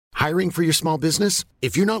Hiring for your small business?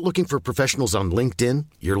 If you're not looking for professionals on LinkedIn,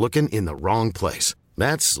 you're looking in the wrong place.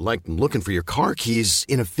 That's like looking for your car keys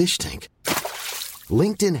in a fish tank.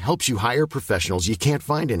 LinkedIn helps you hire professionals you can't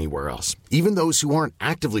find anywhere else, even those who aren't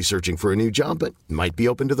actively searching for a new job but might be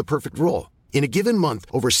open to the perfect role. In a given month,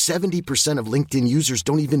 over 70% of LinkedIn users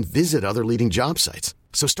don't even visit other leading job sites.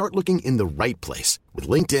 So start looking in the right place. With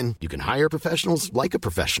LinkedIn, you can hire professionals like a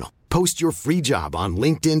professional. Post your free job on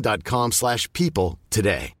linkedin.com/people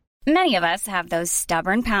today. Many of us have those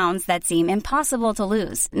stubborn pounds that seem impossible to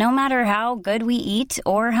lose, no matter how good we eat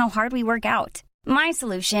or how hard we work out. My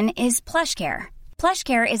solution is PlushCare.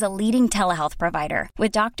 PlushCare is a leading telehealth provider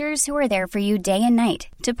with doctors who are there for you day and night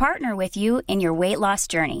to partner with you in your weight loss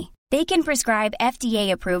journey. They can prescribe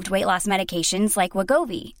FDA-approved weight loss medications like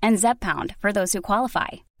Wegovy and Zepbound for those who qualify.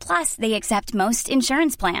 Plus, they accept most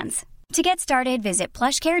insurance plans. To get started, visit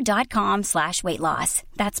plushcare.com/weightloss.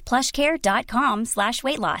 That's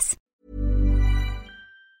plushcare.com/weightloss.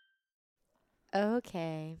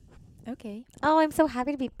 Okay. Oh, I'm so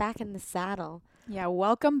happy to be back in the saddle. Yeah,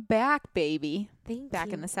 welcome back, baby. Thank Back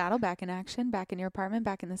you. in the saddle, back in action, back in your apartment,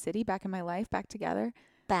 back in the city, back in my life, back together.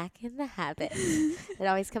 Back in the habit. It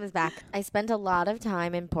always comes back. I spent a lot of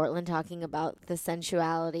time in Portland talking about the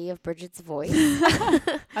sensuality of Bridget's voice.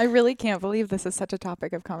 I really can't believe this is such a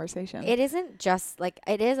topic of conversation. It isn't just like,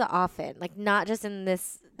 it is often, like not just in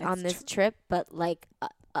this, on this trip, but like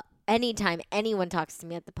anytime anyone talks to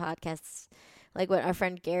me at the podcast, like when our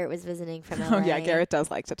friend Garrett was visiting from LA. Oh yeah, Garrett does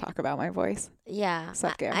like to talk about my voice. Yeah.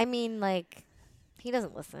 Sup, Garrett? I mean, like, he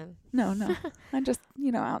doesn't listen. No. I'm just,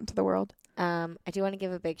 out into the world. I do want to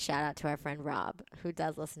give a big shout out to our friend Rob, who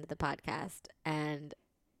does listen to the podcast and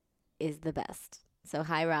is the best. So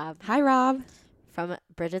hi, Rob. Hi, Rob. From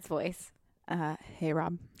Bridget's voice. Hey,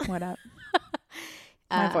 Rob. What up?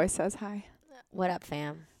 My voice says hi. What up,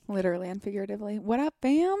 fam? Literally and figuratively. What up,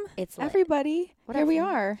 fam? It's lit. Everybody. What Here up, we fam?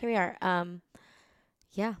 are. Here we are.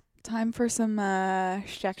 Yeah. Time for some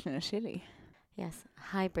Section of Shitty. Yes.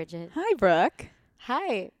 Hi, Bridget. Hi, Brooke.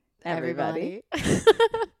 Hi, Everybody.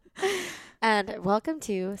 And welcome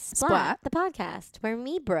to Splat, the podcast, where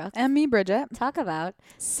me, Brooke, And me, Bridget. talk about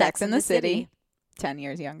Sex in the City. 10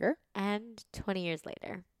 years younger. And 20 years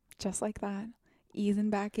later. Just like that. Easing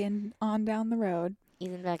back in on down the road.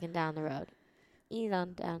 Easing back and down the road. Ease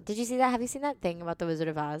on down. Did you see that? Have you seen that thing about the Wizard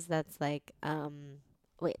of Oz that's like,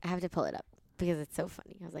 wait, I have to pull it up because it's so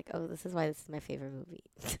funny. I was like, oh, this is why this is my favorite movie.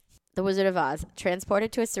 The Wizard of Oz.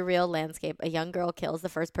 Transported to a surreal landscape, a young girl kills the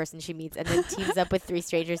first person she meets and then teams up with 3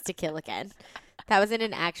 strangers to kill again. That was in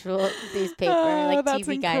an actual newspaper, like that's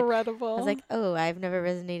TV guide. incredible. I was like, oh, I've never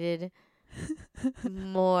resonated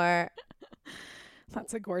more.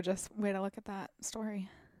 That's a gorgeous way to look at that story.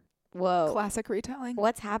 Whoa. Classic retelling.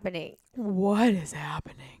 What's happening? What is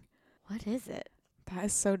happening? What is it? That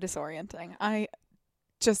is so disorienting. I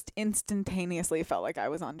just instantaneously felt like I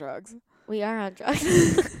was on drugs. We are on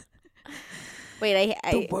drugs. Wait,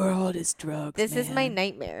 The world is drugs. This is my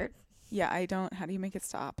nightmare. Yeah, I don't. How do you make it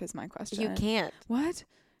stop? Is my question. You can't. What?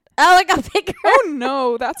 Oh, I got bigger. Oh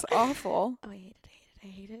no, that's awful. Oh, I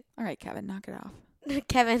hate it. All right, Kevin, knock it off.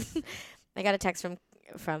 Kevin, I got a text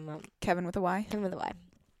from Kevin with a Y. Kevin with a Y.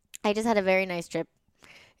 I just had a very nice trip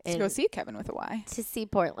To go see Kevin with a Y. to see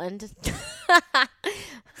Portland.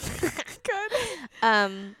 Good.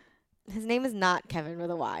 His name is not Kevin with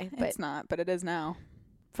a Y, but It's not, but it is now.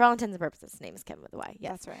 for all intents and purposes, his name is Kevin with a Y.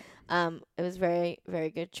 Yes. That's right. It was very, very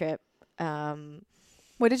good trip.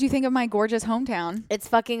 What did you think of my gorgeous hometown? It's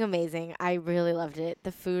fucking amazing. I really loved it.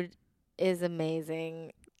 The food is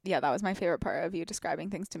amazing. Yeah, that was my favorite part of you describing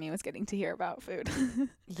things to me, was getting to hear about food.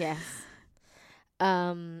 Yes.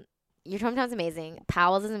 Your hometown's amazing.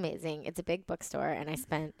 Powell's is amazing. It's a big bookstore, and I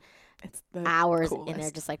spent It's the hours in there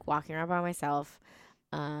coolest. just like walking around by myself.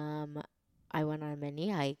 I went on many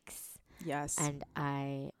hikes, Yes. and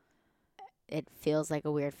it feels like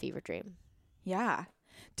a weird fever dream. Yeah.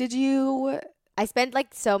 Did you... I spent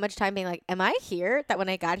like so much time being like, am I here? That when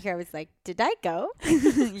I got here, I was like, did I go?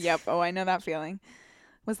 Yep. Oh, I know that feeling.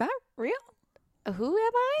 Was that real? Who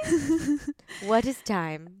am I? What is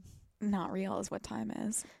time? Not real is what time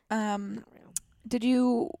is. Not real. Did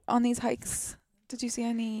you, on these hikes, did you see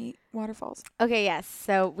any waterfalls? Okay, yes.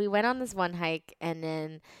 So we went on this one hike, and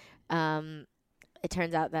then it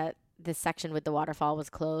turns out that this section with the waterfall was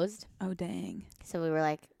closed. Oh, dang. So we were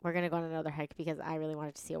like, we're going to go on another hike because I really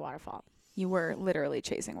wanted to see a waterfall. You were literally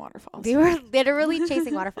chasing waterfalls. We were literally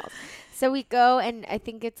chasing waterfalls. So we go, and I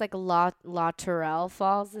think it's like La Tourelle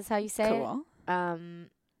Falls is how you say Cool. it.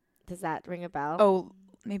 Does that ring a bell? Oh,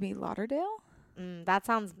 maybe Lauderdale? That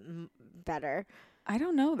sounds better. I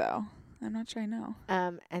don't know, though. I'm not sure I know.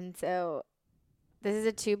 And so This is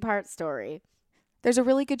a 2-part story. There's a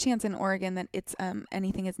really good chance in Oregon that it's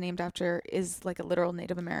anything is named after is like a literal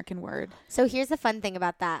Native American word. So here's the fun thing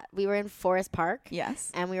about that. We were in Forest Park.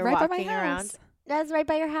 Yes. And we were right by my walking around. house. That's right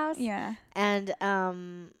by your house? Yeah. And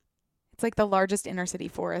it's like the largest inner city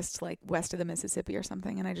forest, like west of the Mississippi or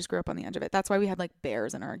something. And I just grew up on the edge of it. That's why we had like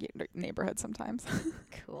bears in our neighborhood sometimes.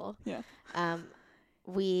 Cool. Yeah.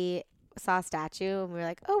 We saw a statue and we were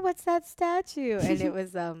like, oh, what's that statue? And it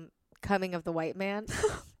was Coming of the White Man.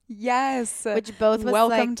 Yes. Which both was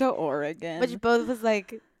welcome like, to Oregon. Which both was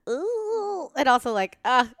like, ooh. And also like,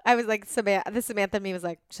 I was like, the Samantha me was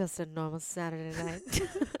like, just a normal Saturday night.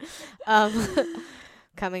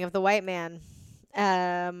 Coming of the White Man.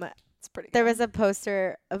 It's pretty good. There was a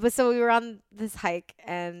poster. So we were on this hike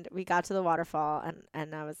and we got to the waterfall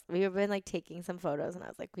and we were been like taking some photos and I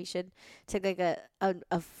was like, we should take like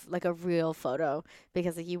a real photo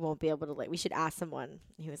because like, you won't be able to we should ask someone. And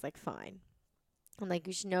he was like, fine. And like,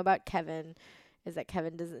 you should know about Kevin is that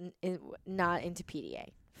Kevin is not into PDA.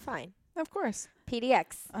 Fine. Of course.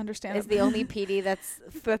 PDX. Understand. Is the only PD that's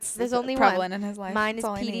there's only prevalent one in his life. Mine is That's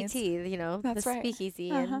all he PDT, you know, That's the right. speakeasy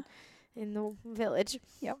in the village.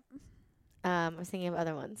 Yep. I was thinking of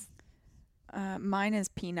other ones. Mine is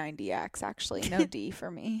P90X, actually. No D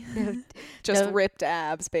for me. No, Just no. ripped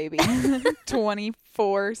abs, baby.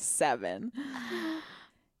 24/7. Oh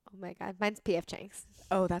my God. Mine's PF Chang's.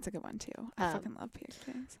 Oh, that's a good one, too. I Um, fucking love PF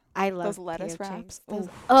Chang's. I love Those lettuce PF wraps. Chang's. Those-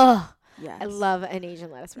 Oof. Ugh. Yes. I love an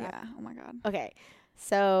Asian lettuce wrap. Yeah. Oh, my God. Okay.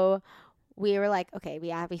 So we were like, okay,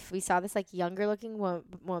 we saw this like younger looking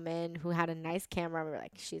woman who had a nice camera. We were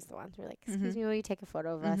like, she's the one. We were like, excuse me, will you take a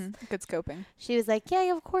photo of us? Good scoping. She was like,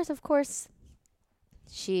 yeah, of course, of course.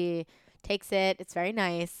 She takes it. It's very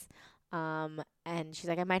nice. And she's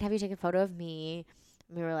like, I might have you take a photo of me.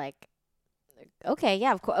 And we were like, okay,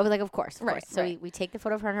 yeah, of course. I was like, of course. Right, So right. we take the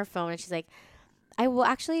photo of her on her phone, and she's like, I will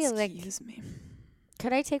actually Excuse me.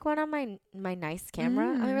 could I take one on my nice camera?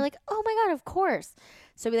 And we were Mm. like, oh my God, of course.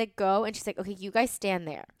 So we like go, and she's like, okay, you guys stand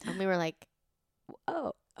there. And we were like,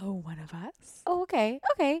 oh, One of us. oh, okay,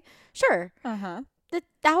 sure. Uh-huh.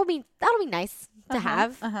 That'll be nice to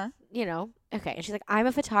have. Uh-huh. You know, okay. And she's like, I'm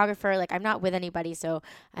a photographer. Like, I'm not with anybody. So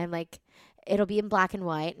I'm like, it'll be in black and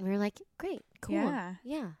white. And we were like, great, cool.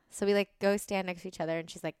 Yeah. So we like go stand next to each other and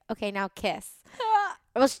she's like, okay, now kiss.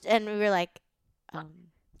 And we were like,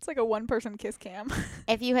 It's like a one-person kiss cam.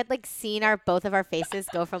 if you had like seen both of our faces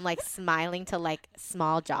go from like smiling to like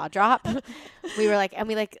small jaw drop, we were like, and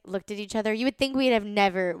we like looked at each other. You would think we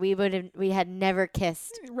had never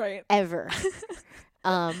kissed Right. ever.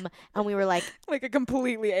 And we were like, Like a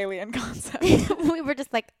completely alien concept. we were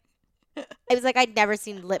just like, it was like I'd never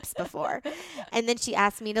seen lips before. And then she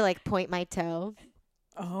asked me to like point my toe,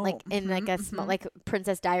 Oh. like in like a small, like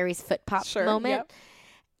Princess Diaries foot pop Sure, moment. yep.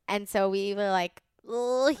 And so we were like,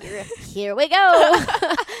 oh, here we go.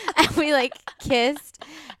 And we like kissed.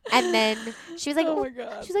 And then she was like, Oh my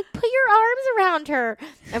God. she's like, put your arms around her.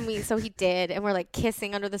 And so he did. And we're like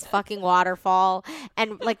kissing under this fucking waterfall.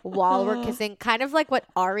 And like while we're kissing, kind of like what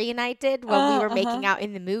Ari and I did when we were making out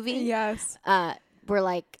in the movie. Yes. We're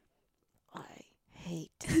like, I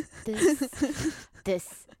hate this.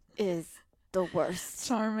 This is the worst.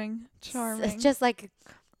 Charming. It's just like,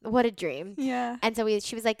 what a dream. Yeah. And so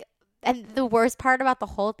she was like, and the worst part about the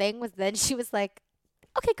whole thing was then she was like,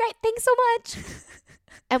 okay, great, thanks so much.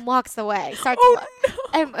 And walks away. No.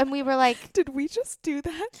 And we were like, Did we just do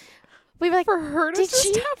that? we were like, For her to did just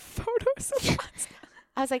she? have photos of us?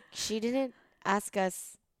 I was like, she didn't ask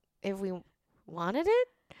us if we wanted it.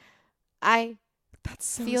 I That's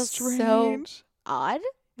so feel so strange. odd.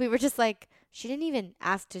 We were just like, she didn't even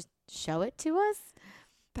ask to show it to us.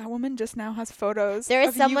 That woman just now has photos There is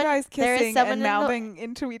of someone- you guys there is kissing someone and in the- mouthing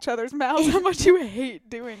into each other's mouths how much you hate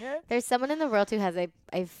doing it. There's someone in the world who has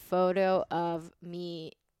a photo of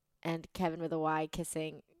me and Kevin with a Y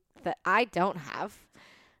kissing that I don't have.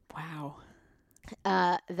 Wow.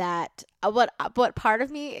 That what part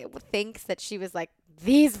of me thinks that she was like,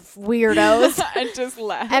 these weirdos. And just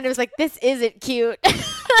laugh. And it was like, this isn't cute.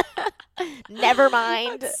 Never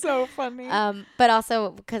mind. That's so funny. But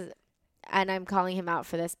also because, and I'm calling him out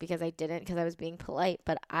for this because I didn't, because I was being polite.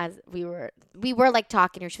 But as we were like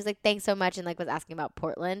talking to her, she was like, thanks so much. And like was asking about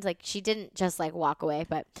Portland. Like she didn't just like walk away,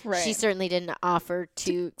 but Right. she certainly didn't offer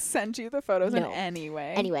to Send you the photos in No. any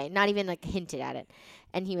way. anyway, not even like hinted at it.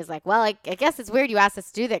 And he was like, well, I guess it's weird you asked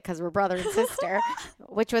us to do that because we're brother and sister,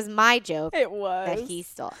 which was my joke It was. that he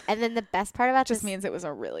stole. And then the best part about just this, means it was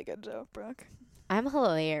a really good joke, Brooke. I'm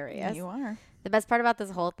hilarious. You are. The best part about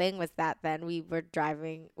this whole thing was that then we were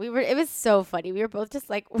driving. It was so funny. We were both just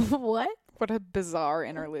like, what What a bizarre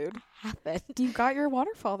interlude. happened. You got your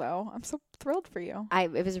waterfall, though. I'm so thrilled for you.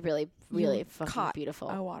 It was really, really You fucking caught beautiful.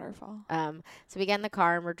 A waterfall. So we get in the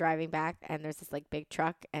car and we're driving back, and there's this like big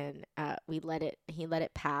truck, and he let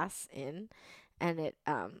it pass in, and it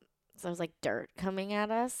so it was like dirt coming at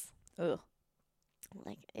us. Ugh.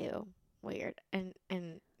 Like, ew, weird. And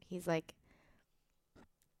he's like,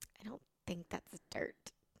 I don't think that's dirt.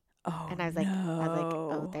 Oh, And I was like, no.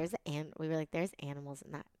 oh, there's we were like, there's animals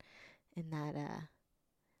in that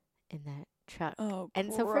truck. Oh,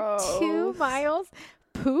 And so for 2 gross. miles,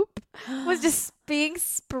 poop was just being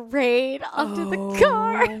sprayed onto the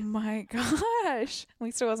car. Oh my gosh. At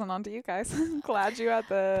least it wasn't onto you guys. I'm glad you had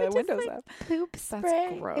the But just, windows like, up. Poop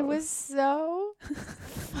spray. It was gross. so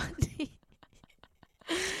funny.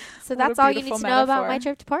 So What that's a all you need to beautiful know about my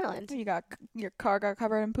metaphor. trip to Portland. You got your car got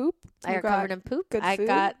covered in poop. I You got covered in poop. good I food.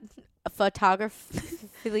 got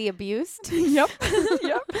photographically abused. Yep.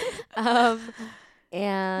 Yep.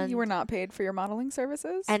 And You were not paid for your modeling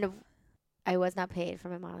services? and I was not paid for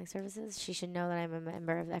my modeling services. She should know that I'm a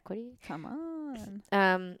member of Equity. Come on.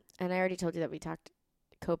 And I already told you that we talked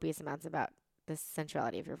copious amounts about the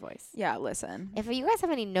sensuality of your voice. Yeah, listen. If you guys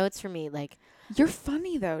have any notes for me, like, You're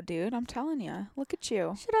funny though, dude. I'm telling you. Look at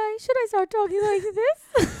you. should I start talking like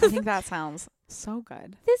this? I think that sounds so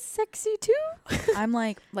good. This sexy too? I'm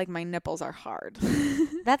like my nipples are hard.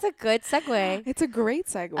 That's a good segue. It's a great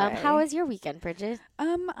segue. How was your weekend, Bridget?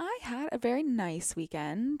 I had a very nice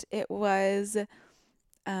weekend. It was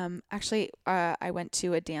actually I went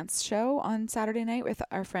to a dance show on Saturday night with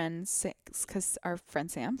our friend because our friend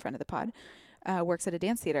Sam, friend of the pod, works at a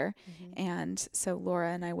dance theater. And so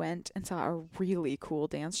Laura and I went and saw a really cool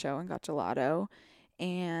dance show and got gelato.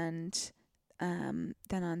 And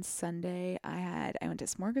then on Sunday I went to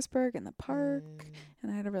Smorgasburg in the park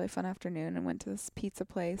and I had a really fun afternoon and went to this pizza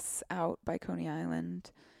place out by Coney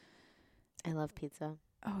Island. I love pizza.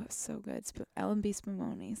 Oh, it was so good. L&B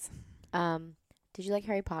Spumoni's. Did you like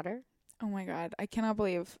Harry Potter? Oh my God. I cannot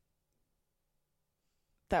believe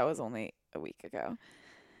that was only a week ago.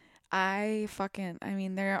 I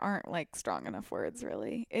mean, there aren't like strong enough words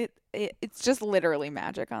really. It's just literally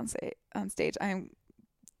magic on stage. I'm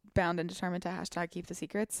bound and determined to #keep the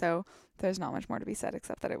secret. So there's not much more to be said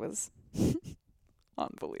except that it was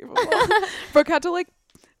unbelievable. Brooke had to like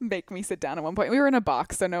make me sit down at one point. We were in a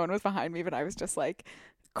box, so no one was behind me, but I was just like,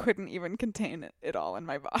 couldn't even contain it all in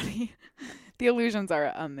my body. The illusions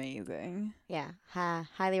are amazing. Yeah,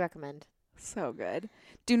 highly recommend. So good.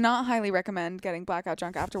 Do not highly recommend getting blackout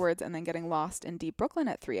drunk afterwards and then getting lost in deep Brooklyn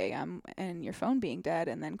at 3 a.m. and your phone being dead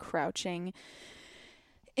and then crouching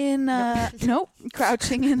in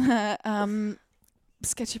crouching in a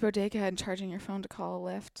sketchy bodega and charging your phone to call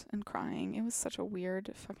a Lyft and crying. It was such a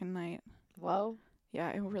weird fucking night. Whoa. Yeah,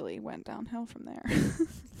 it really went downhill from there.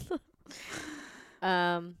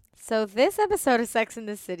 So this episode of Sex and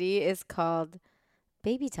the City is called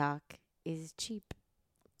Baby Talk is Cheap.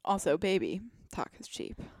 Also, baby talk is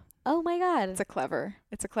cheap. Oh my God. It's a clever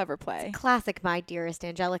play. Classic, my dearest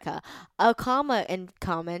Angelica. A comma and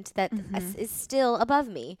comment that is still above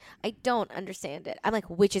me. I don't understand it. I'm like,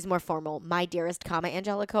 which is more formal? My dearest comma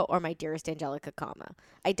Angelica or my dearest Angelica comma?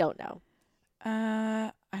 I don't know.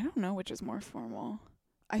 I don't know which is more formal.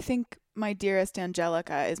 I think my dearest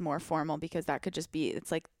Angelica is more formal because that could just be,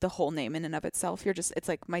 it's like the whole name in and of itself. It's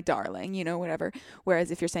like my darling, whatever. Whereas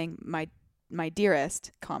if you're saying my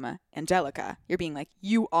dearest, comma, Angelica, you're being like,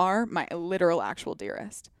 you are my literal actual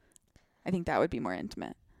dearest. I think that would be more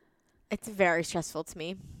intimate. It's very stressful to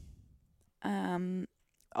me.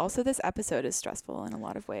 Also, this episode is stressful in a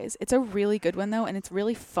lot of ways. It's a really good one, though, and it's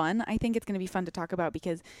really fun. I think it's going to be fun to talk about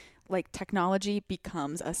because, like, technology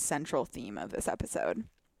becomes a central theme of this episode.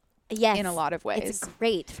 Yes. In a lot of ways. It's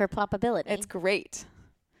great for ploppability. It's great.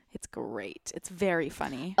 It's great. It's very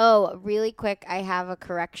funny. Oh, really quick, I have a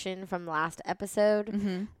correction from last episode.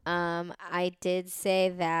 Mm-hmm. I did say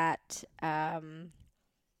that my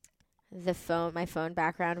phone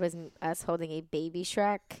background was us holding a baby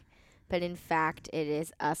Shrek, but in fact, it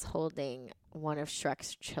is us holding one of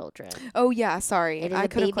Shrek's children. Oh, yeah. Sorry. I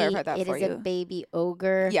could have clarified that for you. It is a baby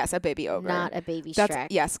ogre. Yes, a baby ogre. Not a baby Shrek.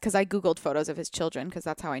 Yes, because I Googled photos of his children because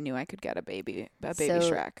that's how I knew I could get a baby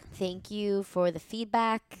Shrek. Thank you for the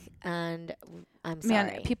feedback, and I'm sorry.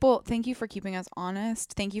 Man, people, thank you for keeping us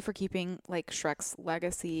honest. Thank you for keeping, like, Shrek's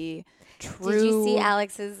legacy true. Did you see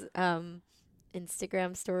Alex's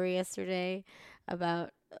Instagram story yesterday about,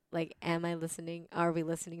 like, are we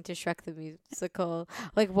listening to Shrek the Musical?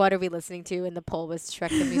 Like, what are we listening to? And the poll was Shrek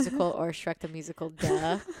the Musical or Shrek the Musical,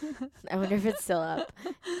 duh. I wonder if it's still up.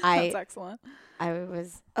 That's excellent. I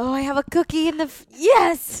have a cookie in the,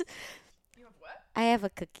 yes! You have what? I have a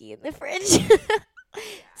cookie in the fridge.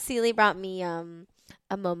 Celie brought me a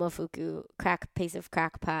Momofuku piece of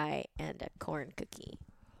crack pie and a corn cookie.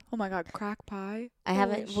 Oh my God, crack pie. I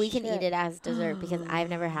haven't. We can eat it as dessert because I've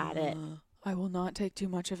never had it. I will not take too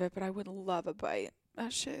much of it, but I would love a bite.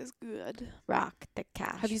 That shit is good. Rock the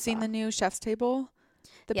cash. Have you seen the new Chef's Table?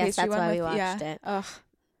 The Yes, pastry that's one why with, we watched it. Ugh.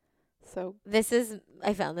 So,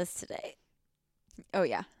 I found this today. oh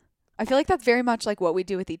yeah. I feel like that's very much like what we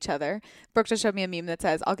do with each other. Brooke just showed me a meme that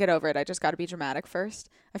says, I'll get over it. I just got to be dramatic first.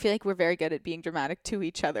 I feel like we're very good at being dramatic to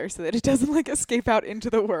each other so that it doesn't like escape out into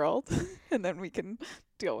the world and then we can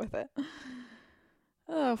deal with it.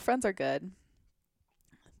 Oh, friends are good.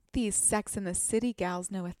 These Sex and the City gals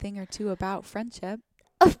know a thing or two about friendship.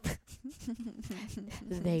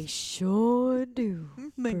 They sure do.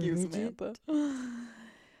 Thank you, Bridget. Samantha.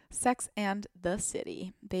 Sex and the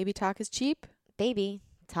City. Baby talk is cheap. Baby,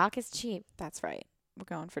 talk is cheap. That's right. We're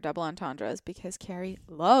going for double entendres because Carrie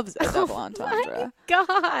loves a double entendre.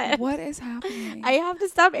 God. What is happening? I have to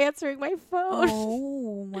stop answering my phone.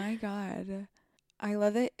 Oh my God. I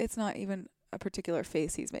love it. It's not even a particular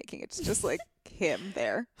face he's making. It's just like him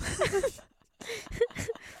there.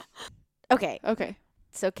 Okay. Okay.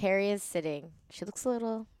 So Carrie is sitting. She looks a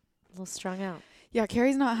little strung out. Yeah,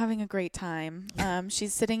 Carrie's not having a great time.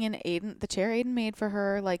 She's sitting in the chair Aiden made for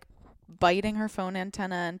her, like biting her phone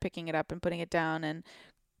antenna and picking it up and putting it down. And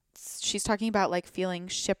she's talking about like feeling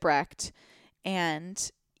shipwrecked,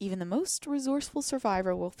 and even the most resourceful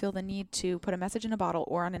survivor will feel the need to put a message in a bottle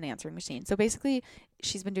or on an answering machine. So basically,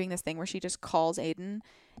 she's been doing this thing where she just calls Aiden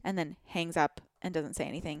and then hangs up and doesn't say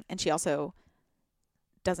anything. And she also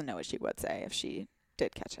doesn't know what she would say if she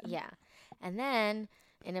did catch him. Yeah. And then,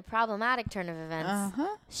 in a problematic turn of events,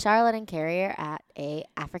 Uh-huh. Charlotte and Carrie are at a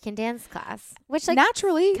African dance class, which like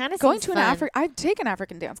Naturally, kinda going seems to an fun. I've taken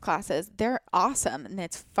African dance classes. They're awesome, and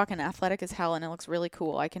it's fucking athletic as hell, and it looks really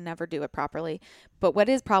cool. I can never do it properly. But what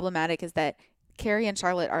is problematic is that Carrie and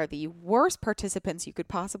Charlotte are the worst participants you could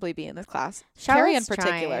possibly be in this class. Carrie in Charlotte's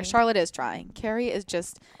particular. trying. Charlotte is trying. Carrie is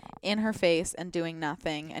just in her face and doing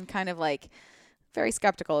nothing and kind of like very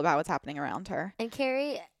skeptical about what's happening around her. And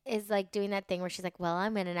Carrie is like doing that thing where she's like, "Well,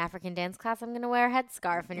 I'm in an African dance class. I'm going to wear a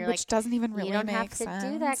headscarf," and you're Which like, doesn't even really "You don't make have to sense.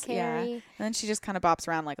 do that, Yeah. Carrie." And then she just kind of bops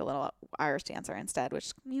around like a little Irish dancer instead,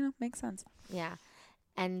 which, makes sense. Yeah.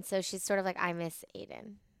 And so she's sort of like, "I miss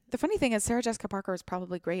Aiden." The funny thing is Sarah Jessica Parker is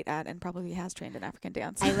probably great at and probably has trained in African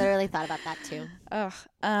dance. I literally thought about that too. Ugh.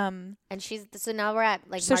 And so now we're at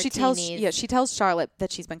like So she martinis. she tells Charlotte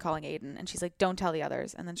that she's been calling Aiden, and she's like, "Don't tell the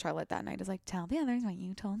others." And then Charlotte that night is like, "Tell the others what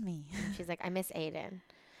you told me." She's like, "I miss Aiden."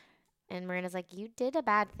 And Miranda's like, "You did a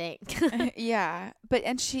bad thing." Yeah, but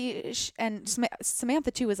and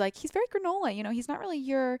Samantha too was like, "He's very granola, he's not really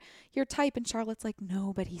your type." And Charlotte's like,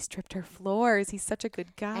 "No, but he stripped her floors. He's such a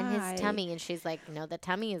good guy." And his tummy. And she's like, "No, the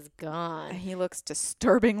tummy is gone." He looks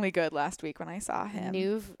disturbingly good last week when I saw him.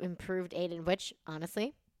 New improved Aiden, which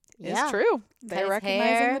honestly, It's true. They're his recognizing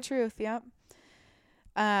hair. the truth. Yep.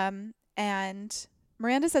 And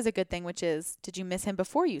Miranda says a good thing, which is, "Did you miss him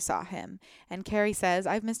before you saw him?" And Carrie says,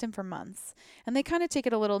 "I've missed him for months." And they kind of take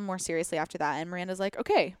it a little more seriously after that. And Miranda's like,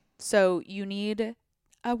 "Okay, so you need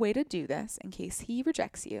a way to do this in case he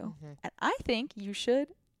rejects you. Mhm. And I think you should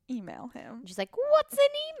email him." She's like, "What's an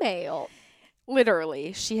email?"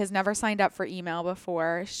 Literally, she has never signed up for email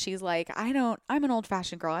before. She's like, I'm an old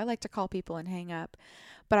fashioned girl. I like to call people and hang up.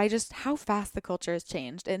 But how fast the culture has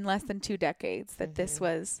changed in less than 2 decades that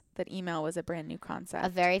that email was a brand new concept. A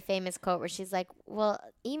very famous quote where she's like, "Well,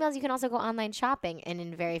 emails, you can also go online shopping." And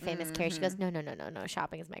in very famous Carrie, she goes, "No,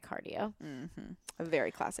 shopping is my cardio." A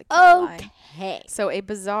very classic line. Okay. So a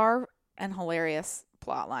bizarre and hilarious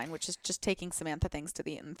plot line, which is just taking Samantha things to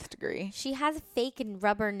the nth degree. She has fake and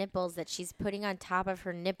rubber nipples that she's putting on top of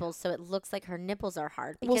her nipples so it looks like her nipples are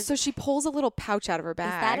hard. Well, so she pulls a little pouch out of her bag.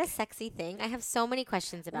 Is that a sexy thing? I have so many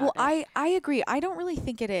questions about Well, it. I agree. I don't really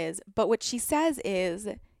think it is. But what she says is,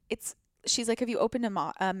 she's like, "Have you opened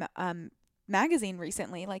a magazine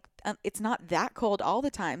recently? Like, it's not that cold all the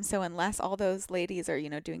time. So unless all those ladies are,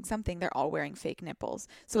 doing something, they're all wearing fake nipples.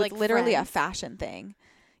 So Like it's literally Friends? a fashion thing."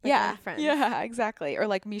 Like Yeah. on Friends. Yeah, exactly. Or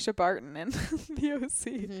like Misha Barton and the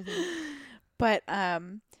OC. Mm-hmm. But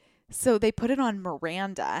so they put it on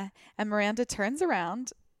Miranda, and Miranda turns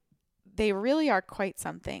around. They really are quite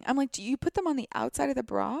something. I'm like, do you put them on the outside of the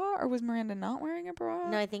bra, or was Miranda not wearing a bra?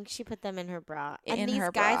 No, I think she put them in her bra. In And these her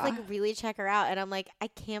guys bra. like really check her out, and I'm like, I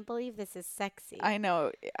can't believe this is sexy. I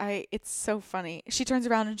know. It's so funny. She turns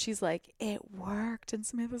around and she's like, "It worked." And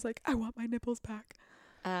Samantha's like, "I want my nipples back."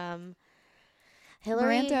 Hillary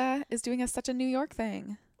Miranda is doing such a New York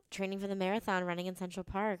thing. training for the marathon, running in Central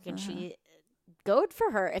Park, and she goat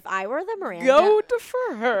for her. If I were the Miranda. Goat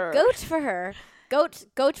for her. Goat for her. Goat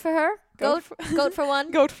for her. Goat for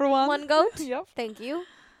one. Goat for one. One goat. Yep. Thank you.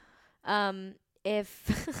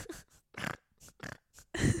 If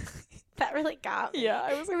that really got me.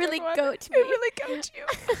 Yeah, it was a really good one. goat me. It really goat you.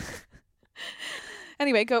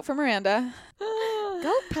 Anyway, goat for Miranda.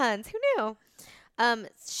 Goat puns. Who knew?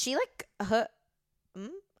 She like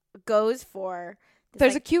goes for.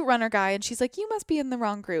 There's a cute runner guy, and she's like, "You must be in the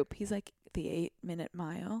wrong group." He's like, "The 8-minute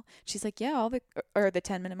mile." She's like, "Yeah, the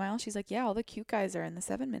 10-minute mile." She's like, "Yeah, all the cute guys are in the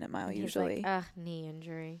 7-minute mile He's usually." like, knee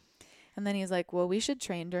injury. And then he's like, "Well, we should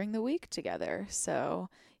train during the week together. So,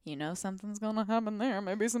 something's gonna happen there.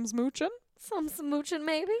 Maybe some smooching." Some smooching,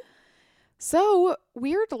 maybe. So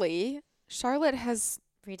weirdly, Charlotte has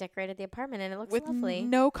Redecorated the apartment, and it looks with lovely.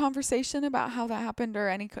 no conversation about how that happened or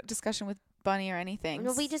any discussion with Bunny or anything.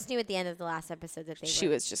 No, we just knew at the end of the last episode that she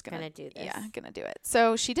was just gonna do this. Yeah, gonna do it.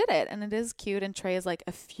 So she did it, and it is cute. And Trey is like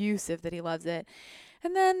effusive that he loves it.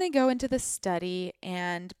 And then they go into the study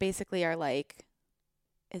and basically are like,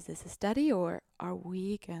 "Is this a study or are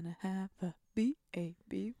we gonna have a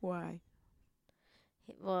BABY?"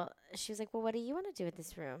 Well, she was like, "Well, what do you want to do with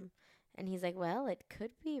this room?" And he's like, "Well, it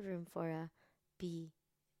could be room for a BA."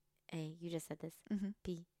 You just said this. Mm-hmm.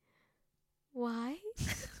 B. Why?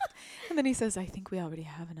 And then he says, "I think we already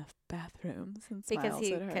have enough bathrooms." And Because smiles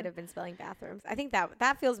he at her. could have been spelling bathrooms. I think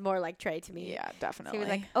that feels more like Trey to me. Yeah, So definitely. he was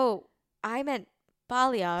like, "Oh, I meant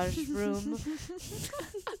balayage room."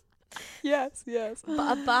 Yes. A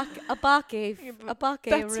bake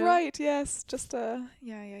That's room. right. Yes, just I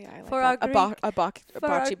like For that. our A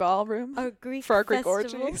bocce ball room Our Greek for our Greek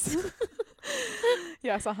festivals. orgies.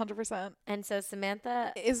 Yes, 100%. And so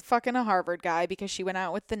Samantha Is fucking a Harvard guy because she went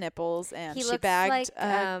out with the nipples and He she looks bagged like,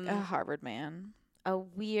 a Harvard man. a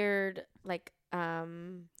weird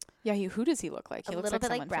Yeah, who does he look like? He a looks little like bit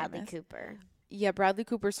someone like Bradley famous. Cooper. Yeah, Bradley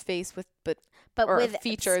Cooper's face But or with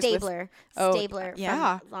features with- Stabler. Oh, Stabler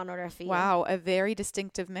yeah. from Law and Order SVU. Wow, a very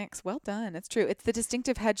distinctive mix. Well done. It's true. It's the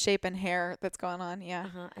distinctive head shape and hair that's going on. Yeah.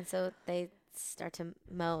 And so they start to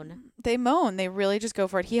moan. They moan. They really just go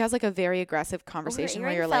for it. He has like a very aggressive conversation where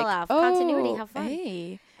earring you're fell like, off. "Oh, Continuity, how fun."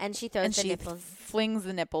 Hey. And she throws And the she nipples. flings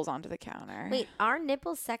the nipples onto the counter. Wait, are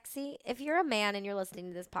nipples sexy? If you're a man and you're listening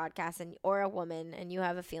to this podcast or a woman and you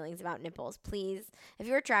have feelings about nipples, please, if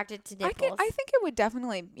you're attracted to nipples. I think it would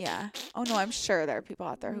definitely, yeah. Oh no, I'm sure there are people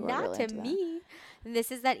out there who are not really to into that. me. And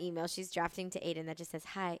this is that email she's drafting to Aiden that just says,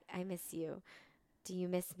 "Hi, I miss you. Do you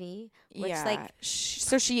miss me?" Which Yeah.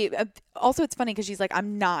 So she also, it's funny because she's like,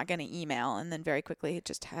 "I'm not gonna email," and then very quickly it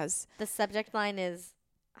just has the subject line is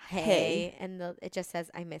 "Hey,", Hey. and it just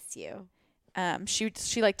says "I miss you."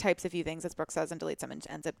 she like types a few things as Brooke says and deletes them and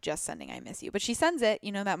ends up just sending "I miss you," but she sends it.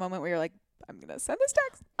 You know that moment where you're like, "I'm gonna send this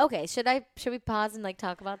text." Okay, should we pause and like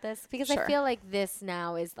talk about this because Sure. I feel like this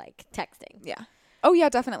now is like texting. Yeah. Oh yeah,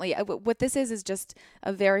 definitely. What this is just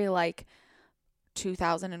a very like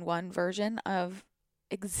 2001 version of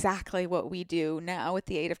exactly what we do now with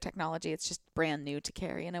the aid of technology. It's just brand new to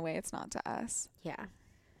Carrie in a way it's not to us. Yeah.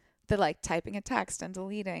 The like typing a text and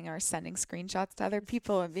deleting or sending screenshots to other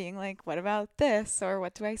people and being like, "What about this?" or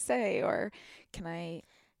 "What do I say?" or "Can I?"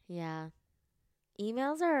 Yeah.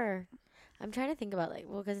 Emails are. I'm trying to think about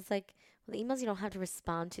because it's like the emails you don't have to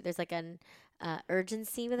respond to. There's like an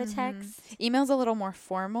urgency with a text. Email's a little more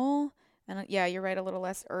formal, and yeah, you're right, a little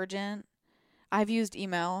less urgent. I've used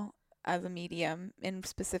email as a medium in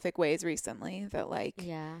specific ways recently that like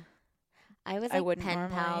Yeah. I was I like wouldn't pen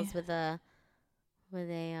normally. pals with a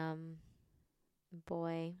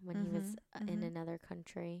boy when he was in another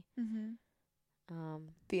country.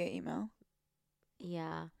 Via email.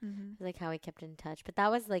 Yeah. Like how we kept in touch. But that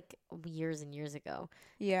was like years and years ago.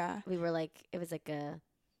 Yeah. We were like it was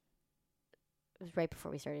right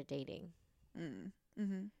before we started dating.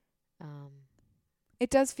 It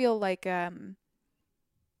does feel like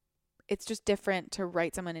it's just different to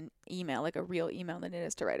write someone an email, like a real email, than it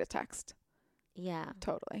is to write a text. Yeah.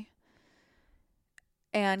 Totally.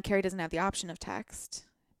 And Carrie doesn't have the option of text,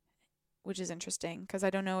 which is interesting because I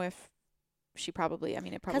don't know if she probably, it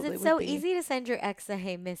probably would be. Because it's so easy to send your ex a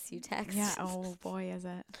 "Hey, miss you" text. Yeah. Oh boy, is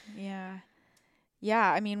it? Yeah.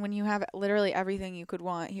 Yeah. When you have literally everything you could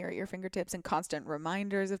want here at your fingertips and constant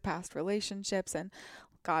reminders of past relationships and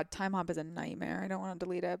God, Time Hop is a nightmare. I don't want to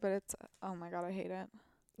delete it, but it's, oh my God, I hate it.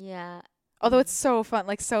 Yeah. Although it's so fun.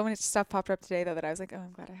 Like so much stuff popped up today though that I was like, oh,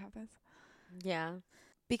 I'm glad I have this. Yeah.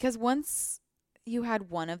 Because once you had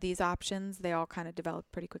one of these options, they all kind of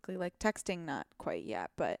developed pretty quickly. Like texting, not quite yet,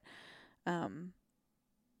 but I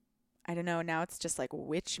don't know. Now it's just like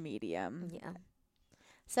which medium. Yeah.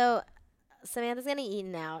 So Samantha's getting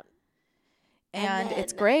eaten out. And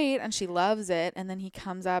it's great, and she loves it. And then he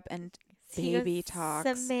comes up and baby talks.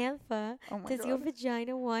 Samantha, Oh my does God. your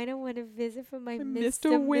vagina wanna want a visit from my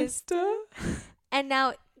Mr. Wista. And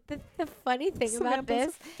now the funny thing about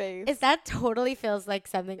this face. is that totally feels like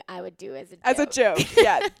something I would do as a joke. As a joke,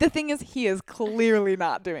 yeah. The thing is, he is clearly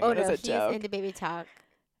not doing it as a joke. He's into baby talk.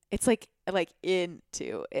 It's like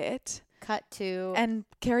into it. Cut to And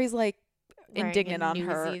Carrie's like wearing indignant a on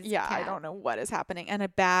her. Newsies Yeah, I cap. don't know what is happening. And a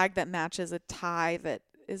bag that matches a tie that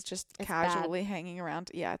is just It's casually hanging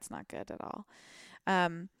around. Yeah, it's not good at all.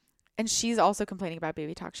 And she's also complaining about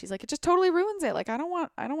baby talk. She's like, it just totally ruins it. Like, I don't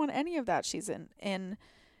want any of that. She's in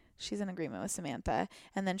agreement with Samantha.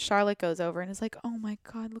 And then Charlotte goes over and is like, oh my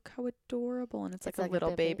God, look how adorable. And it's like a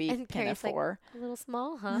little baby and Carrie's like, pinafore. a little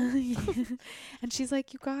small, huh? And she's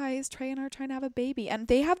like, you guys, Trey and I are trying to have a baby. And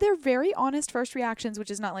they have their very honest first reactions, which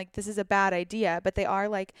is not like, this is a bad idea. But they are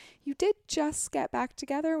like, you did just get back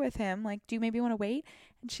together with him. Like, do you maybe want to wait?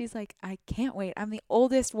 And she's like, I can't wait. I'm the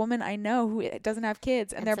oldest woman I know who doesn't have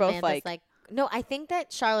kids. And they're Samantha's both like, no, I think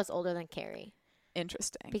that Charlotte's older than Carrie.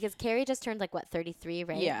 interesting. Because Carrie just turned 33,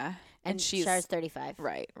 right? Yeah. And she's Char's 35.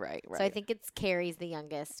 Right. So I think it's Carrie's the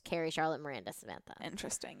youngest. Carrie, Charlotte, Miranda, Samantha.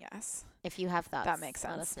 Interesting, yes. If you have thoughts, That makes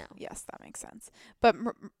sense. let us know. Yes, that makes sense. But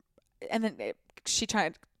and then she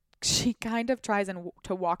kind of tries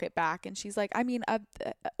to walk it back, and she's like, I mean,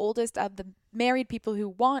 the oldest of the married people who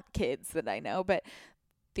want kids that I know, but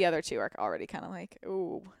the other two are already kind of like,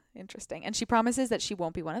 ooh, interesting. And she promises that she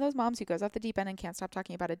won't be one of those moms who goes off the deep end and can't stop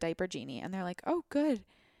talking about a diaper genie. And they're like, oh, good.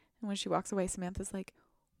 And when she walks away, Samantha's like,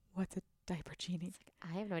 what's a diaper genie?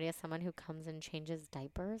 I have no idea. Someone who comes and changes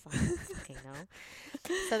diapers? I don't fucking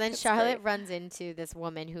know. So then It's Charlotte great. runs into this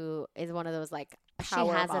woman who is one of those Power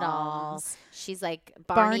she has it all. moms. She's like,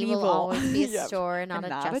 Barney will Barneyville. always be a Yep. store, not And a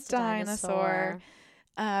not just a dinosaur.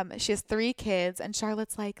 dinosaur. She has 3 kids, and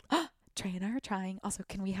Charlotte's like, Trey and I are trying. Also,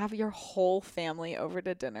 can we have your whole family over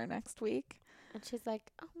to dinner next week? And she's like,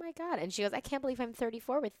 oh my God. And she goes, I can't believe I'm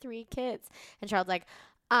 34 with 3 kids. And Charlotte's like,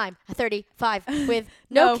 I'm 35 with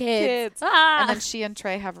no kids. Ah! And then she and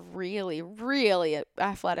Trey have really, really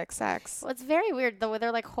athletic sex. Well, it's very weird though.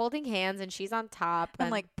 They're like holding hands and she's on top.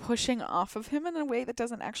 And like pushing off of him in a way that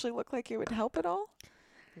doesn't actually look like it would help at all.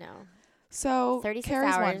 No. So 36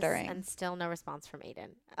 Carrie's hours wondering. and still no response from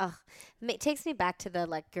Aiden. Ugh. It takes me back to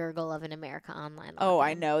the gurgle of an America Online. Oh,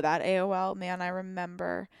 I login. know that AOL. Man, I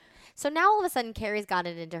remember. So now all of a sudden Carrie's got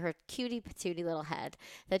it into her cutie patootie little head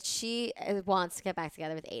that she wants to get back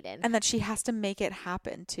together with Aiden. And that she has to make it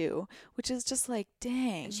happen too, which is just like,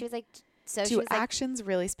 dang. And she was like, so she Do was like, actions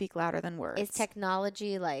really speak louder than words? is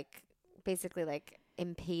technology basically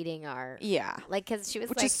impeding our Yeah. because she was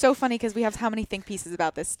Which is so funny because we have how many think pieces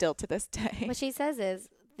about this still to this day. what she says is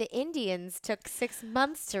the Indians took 6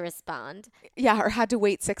 months to respond. Yeah, or had to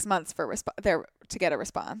wait 6 months for to get a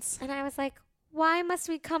response. And I was like, why must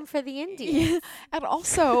we come for the Indians? Yeah. And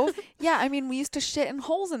also, yeah, I mean, we used to shit in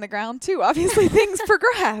holes in the ground too. Obviously, things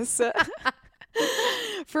progress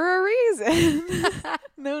for a reason.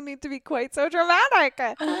 No need to be quite so dramatic.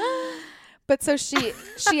 But so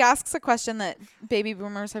she asks a question that baby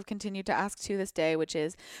boomers have continued to ask to this day, which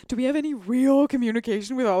is, do we have any real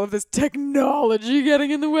communication with all of this technology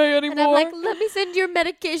getting in the way anymore? And I'm like, let me send your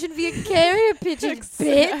medication via carrier pigeon,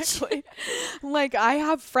 bitch. Exactly. Like, I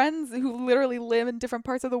have friends who literally live in different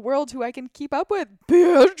parts of the world who I can keep up with.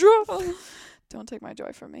 Bitch. Don't take my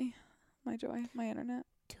joy from me. My joy, my internet.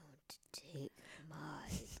 Don't take my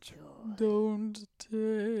joy. Don't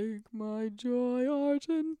take my joy,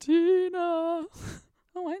 Argentina. Oh,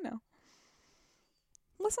 I know.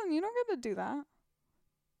 Listen, you don't get to do that.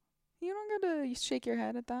 You don't get to shake your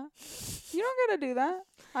head at that. You don't get to do that.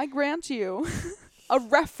 I grant you a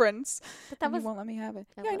reference. But that And was you won't let me have it.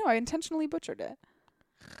 that Yeah, I was- know. I intentionally butchered it.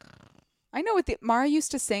 I know. Mara used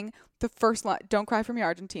to sing the first line, "Don't Cry for Me,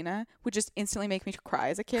 Argentina," would just instantly make me cry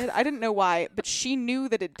as a kid. I didn't know why, but she knew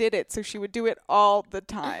that it did it, so she would do it all the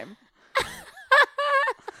time.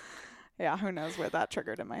 Yeah, who knows where that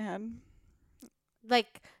triggered in my head.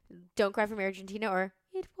 Don't Cry for Me, Argentina, or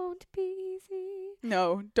It Won't Be Easy.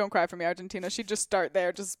 No, "Don't Cry for Me, Argentina." She'd just start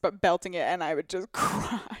there, just belting it, and I would just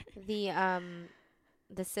cry.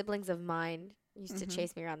 The siblings of mine used to Mhm.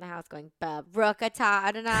 chase me around the house going, Baruch-atah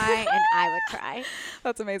Adonai, and I would cry.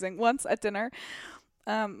 That's amazing. Once at dinner,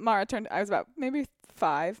 Mara I was about maybe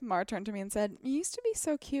 5. Mara turned to me and said, "You used to be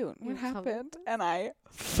so cute. What You're happened?" And I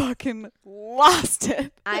fucking lost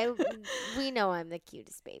it. We know I'm the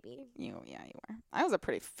cutest baby. You were. I was a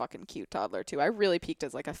pretty fucking cute toddler too. I really peaked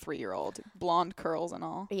as like a 3-year-old, blonde curls and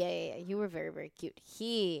all. Yeah. You were very, very cute.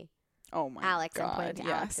 Oh my Alex. God. I'm pointing to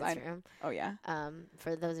Yes, Alex's room. Oh yeah.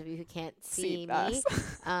 For those of you who can't see me, us.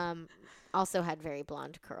 also had very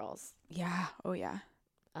blonde curls. Yeah. Oh yeah.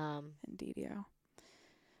 Um, Indeedio.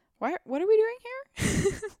 What are we doing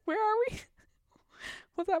here? Where are we?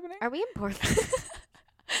 What's happening? are we in Portland?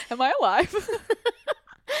 Am I alive?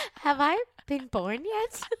 Have I been born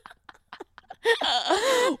yet?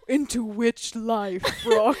 Into which life,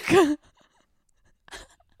 Brooke?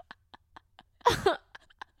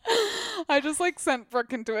 I just like sent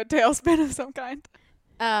Brooke into a tailspin of some kind.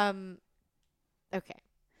 Okay.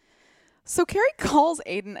 So Carrie calls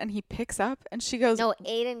Aiden and he picks up and she goes, No,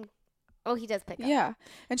 Aiden. Oh, he does pick up. yeah.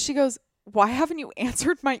 And she goes, why haven't you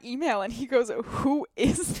answered my email? And he goes, who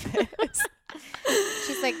is this?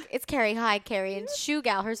 She's like, it's Carrie. Hi, Carrie. And Shoe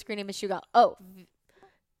Gal. Her screen name is Shoe Gal. Oh,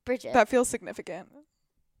 Bridget. That feels significant.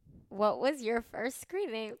 What was your first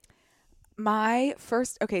screen name? My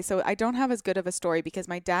first, okay, so I don't have as good of a story because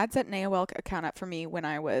my dad set an AOL account up for me when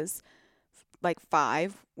I was like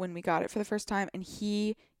 5 when we got it for the first time, and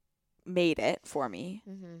he made it for me,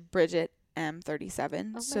 Bridget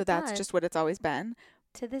M37. So that's just what it's always been.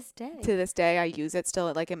 To this day. To this day, I use it still.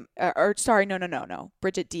 No,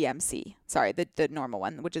 Bridget DMC. Sorry, the normal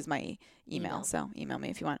one, which is my email. So email me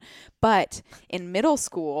if you want. But in middle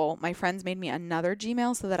school, my friends made me another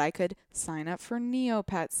Gmail so that I could sign up for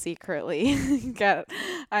Neopets secretly.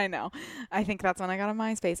 I know. I think that's when I got a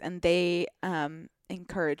MySpace, and they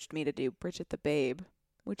encouraged me to do Bridget the Babe,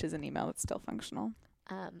 which is an email that's still functional.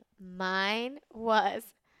 Mine was,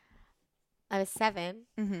 I was 7.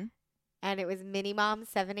 Mm-hmm. And it was Minimom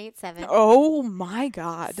 787. Oh my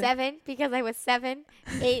God. 7 because I was 7.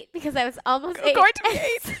 8 because I was almost 8. Going to be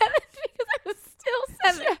 8. 7 because I was still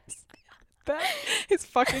 7. Yes. That is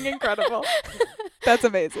fucking incredible. That's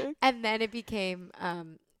amazing. And then it became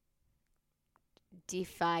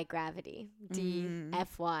Defy Gravity.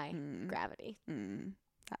 DFY Gravity.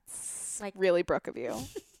 That's like really Brooke of you.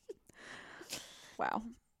 Wow.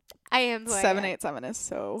 I am. 787 is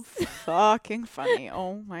so fucking funny.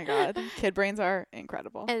 Oh my God. Kid brains are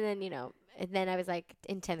incredible. And then, and then I was like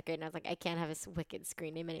in 10th grade and I was like, I can't have a wicked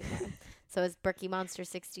screen name anymore. So it was Brookie Monster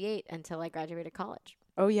 68 until I graduated college.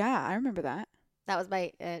 Oh yeah, I remember that. That was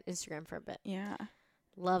my Instagram for a bit. Yeah.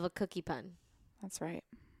 Love a cookie pun. That's right.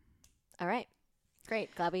 All right.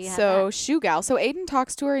 Great. Glad we had So that. Shoe Gal. So Aiden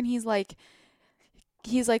talks to her and he's like,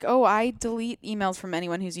 oh, I delete emails from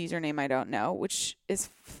anyone whose username I don't know, which is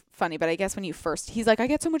funny. But I guess when you first, he's like, I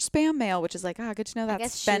get so much spam mail, which is like, good to know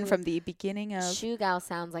that's been from the beginning of. Shoe Gal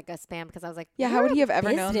sounds like a spam because I was like, yeah, how would he have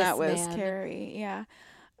ever known that was businessman. Carrie? Yeah.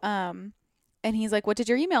 And he's like, what did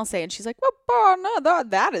your email say? And she's like, well, no,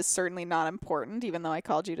 that is certainly not important, even though I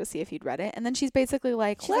called you to see if you'd read it. And then she's basically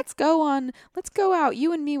like, let's go out,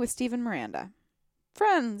 you and me with Steve and Miranda.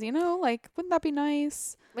 Friends, wouldn't that be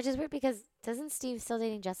nice? Which is weird because doesn't Steve still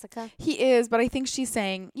dating Jessica? He is, but I think she's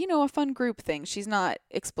saying, a fun group thing. She's not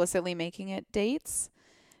explicitly making it dates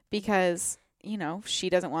because, she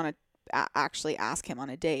doesn't want to actually ask him on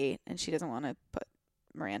a date and she doesn't want to put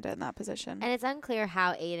Miranda in that position. And it's unclear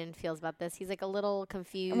how Aiden feels about this. He's like a little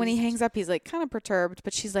confused. And when he hangs up, he's like kind of perturbed,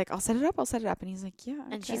 but she's like, I'll set it up. And he's like, yeah.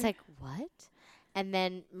 And she's like, what? And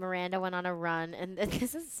then Miranda went on a run, and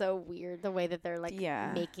this is so weird, the way that they're,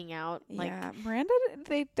 making out. Yeah, Miranda,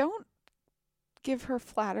 they don't give her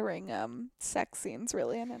flattering sex scenes,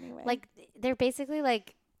 really, in any way. They're basically, okay,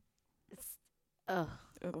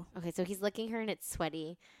 so he's licking her, and it's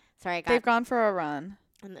sweaty. Sorry, they've gone for a run.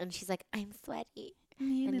 And she's like, I'm sweaty.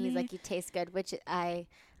 And he's like, you taste good, which I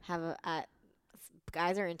have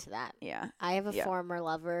guys are into that. Yeah. I have a former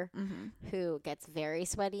lover who gets very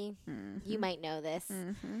sweaty. You might know this.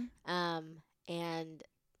 And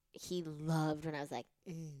he loved when I was like,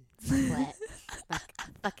 sweat. Like a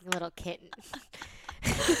fucking little kitten.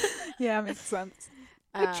 Yeah, makes sense.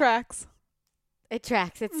 It tracks. It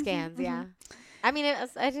tracks. It scans, yeah. I mean,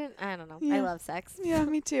 I don't know. Yeah. I love sex. Yeah,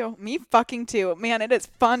 me too. Me fucking too. Man, it is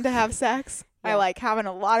fun to have sex. Yeah. I like having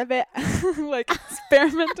a lot of it.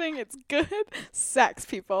 Experimenting. It's good. Sex,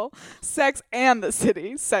 people. Sex and the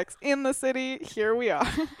city. Sex in the city. Here we are.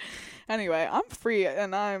 Anyway, I'm free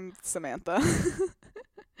and I'm Samantha.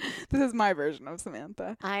 This is my version of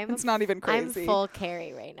Samantha. It's not even crazy. I'm full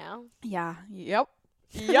Carrie right now. Yeah. Yep.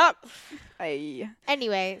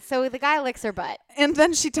 Anyway, so the guy licks her butt. And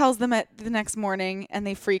then she tells them at the next morning and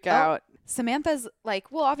they freak out. Samantha's like,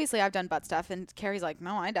 well, obviously I've done butt stuff. And Carrie's like,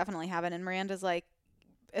 no, I definitely haven't. And Miranda's like,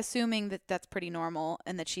 assuming that that's pretty normal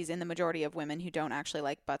and that she's in the majority of women who don't actually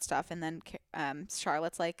like butt stuff. And then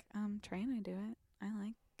Charlotte's like, Trey and I do it. I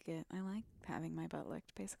like it. I like having my butt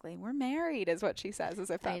licked, basically. We're married is what she says, as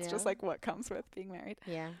if that's just like what comes with being married.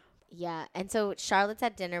 Yeah. Yeah, and so Charlotte's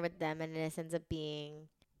at dinner with them, and this ends up being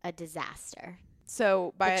a disaster.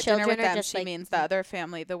 So by The a dinner with children are them, just, she like, means the other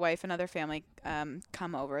family, the wife and other family,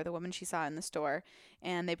 come over, the woman she saw in the store,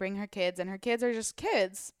 and they bring her kids, and her kids are just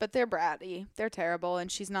kids, but they're bratty. They're terrible,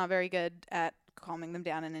 and she's not very good at calming them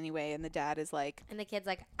down in any way, and the dad is like, And the kid's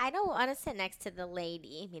like, I don't want to sit next to the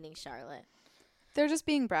lady, meaning Charlotte. they're just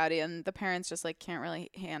being bratty, and the parents just like can't really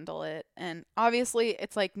handle it. And obviously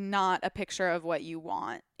it's like not a picture of what you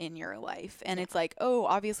want in your life. And it's like, oh,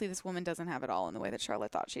 obviously this woman doesn't have it all in the way that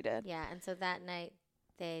Charlotte thought she did. Yeah, and so that night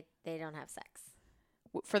they don't have sex.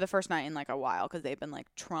 For the first night in like a while, because they've been like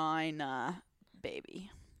trying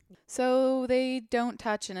baby. So they don't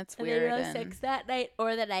touch, and it's And weird. they don't have sex that night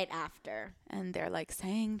or the night after. And they're like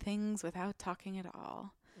saying things without talking at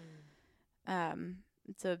all.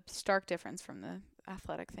 It's a stark difference from the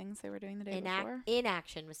athletic things they were doing the day before.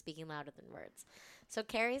 Inaction was speaking louder than words. So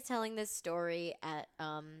Carrie's telling this story at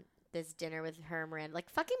this dinner with her and Miranda. Like,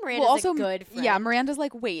 fucking Miranda's a good friend. Yeah, Miranda's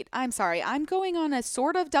like, wait, I'm sorry. I'm going on a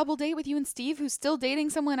sort of double date with you and Steve, who's still dating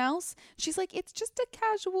someone else. She's like, it's just a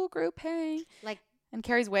casual group hang. Like, and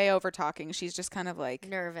Carrie's way over talking. She's just kind of like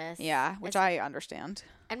nervous. Yeah, which I understand.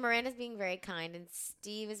 And Miranda's being very kind, and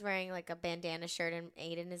Steve is wearing like a bandana shirt, and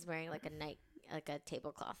Aiden is wearing like a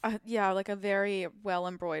tablecloth. Yeah, like a very well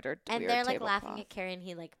embroidered. And they're like laughing at Carrie, and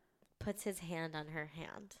he like puts his hand on her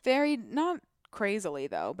hand. Very not crazily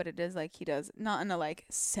though, but it is like he does, not in a like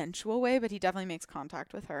sensual way, but he definitely makes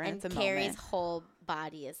contact with her, and it's a Carrie's moment. whole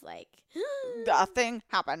body is like Nothing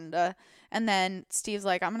happened. And then Steve's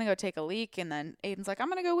like, I'm gonna go take a leak, and then Aiden's like, I'm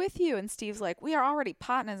gonna go with you, and Steve's like, we are already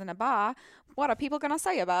partners in a bar. What are people gonna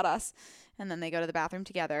say about us? And then they go to the bathroom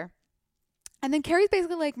together. And then Carrie's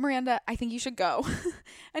basically like, Miranda, I think you should go.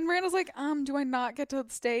 And Miranda's like, do I not get to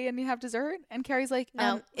stay and you have dessert? And Carrie's like,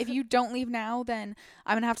 No. If you don't leave now, then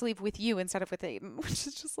I'm going to have to leave with you instead of with Aiden. Which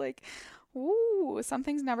is just like, ooh, some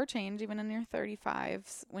things never change, even in your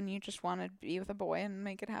 35s, when you just want to be with a boy and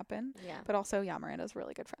make it happen. Yeah. But also, yeah, Miranda's a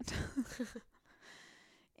really good friend.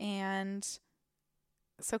 And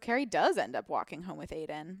so Carrie does end up walking home with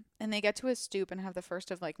Aiden. And they get to his stoop and have the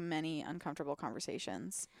first of like many uncomfortable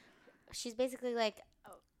conversations. She's basically like,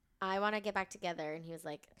 oh, I want to get back together. And he was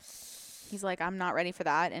like, he's like, I'm not ready for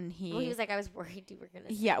that. And he was like, I was worried you were going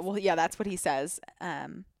to say yeah, well, yeah, that's what he says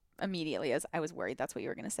immediately, as I was worried that's what you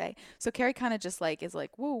were going to say. So Carrie kind of just like is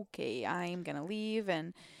like, whoa, okay, I'm going to leave.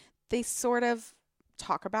 And they sort of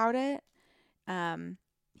talk about it.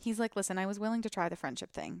 He's like, listen, I was willing to try the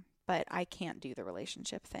friendship thing, but I can't do the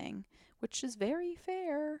relationship thing, which is very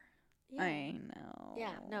fair. Yeah. I know.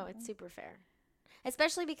 Yeah, no, it's super fair.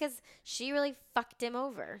 Especially because she really fucked him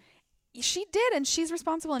over. She did, and she's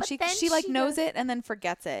responsible, and But she like she knows goes- it and then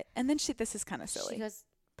forgets it. And then this is kind of silly. She goes,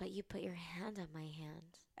 but you put your hand on my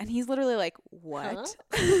hand. And he's literally like, what?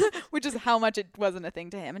 Which is how much it wasn't a thing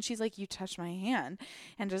to him. And she's like, you touched my hand.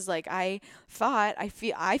 And just like, I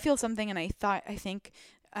feel something, and I thought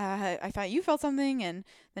you felt something. And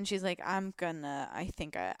then she's like,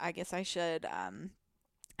 I guess I should. And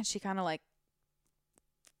she kind of like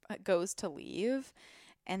goes to leave,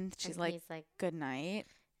 and she's like, he's like, good night.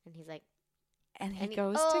 and he's like, And he And he-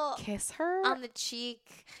 goes oh, to kiss her. on the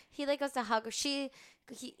cheek. He like goes to hug her.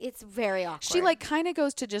 It's very awkward. She like kind of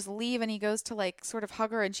goes to just leave, and he goes to like sort of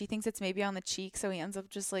hug her, and she thinks it's maybe on the cheek, so he ends up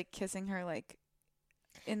just like kissing her like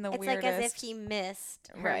in the it's weirdest. like as if he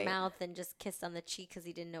missed her Right. mouth and just kissed on the cheek because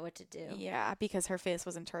he didn't know what to do. Yeah, because her face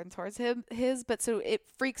wasn't turned towards his, but so it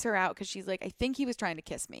freaks her out because she's like, I think he was trying to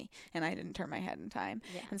kiss me, and I didn't turn my head in time.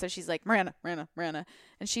 Yeah. And so she's like, Miranda, and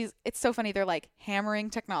it's so funny. They're like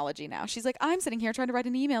hammering technology now. She's like, I'm sitting here trying to write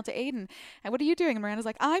an email to Aiden, and what are you doing? And Miranda's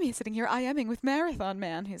like, I'm sitting here IMing with Marathon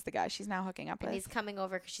Man, who's the guy she's now hooking up And with. he's coming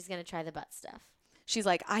over because she's gonna try the butt stuff. She's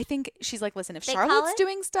like, listen, if They call Charlotte's it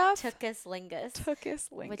doing stuff, Tuchus lingus, Tuchus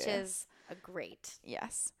lingus. which is a great.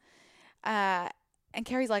 Yes. And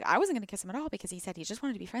Carrie's like, I wasn't going to kiss him at all because he said he just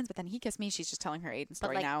wanted to be friends, but then he kissed me. She's just telling her Aiden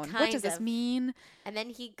story like, now. And what kind does this of. mean? And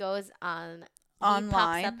then he goes on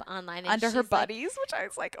Online. He pops up online and Under her she's like- buddies, which I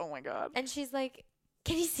was like, oh my God. and she's like,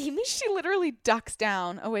 "Can you see me?" She literally ducks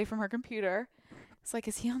down away from her computer. It's like,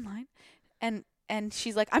 is he online? And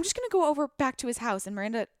she's like, I'm just going to go over back to his house. And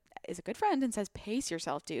Miranda is a good friend and says, pace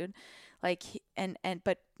yourself, dude. Like,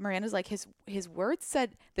 but Miranda's like, his words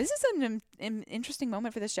said, this is an interesting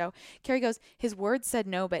moment for this show. Carrie goes, his words said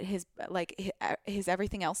no, but his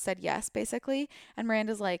everything else said yes, basically. And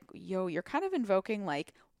Miranda's like, yo, you're kind of invoking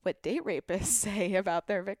like what date rapists say about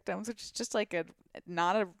their victims, which is just like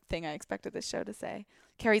not a thing I expected this show to say.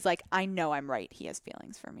 Carrie's like, I know I'm right. He has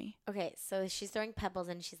feelings for me. Okay, so she's throwing pebbles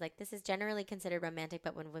and she's like, this is generally considered romantic,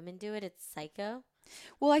 but when women do it, it's psycho.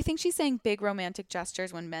 Well, I think she's saying big romantic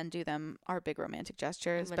gestures when men do them are big romantic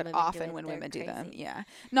gestures, but often when women do them, yeah.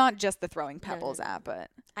 Not just the throwing pebbles at,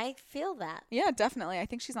 but. I feel that. Yeah, definitely. I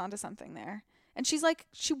think she's onto something there. And she's like,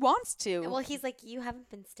 she wants to. Well, he's like, you haven't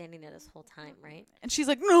been standing there this whole time, right? And she's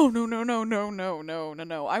like, no.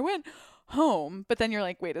 I went home. But then you're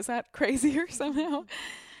like, wait, is that crazier somehow?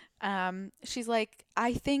 She's like,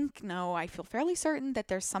 I feel fairly certain that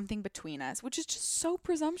there's something between us, which is just so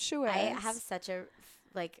presumptuous. I have such a,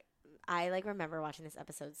 I remember watching this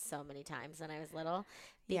episode so many times when I was little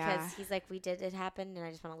because he's like, it happen and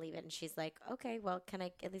I just want to leave it. And she's like, okay, well, can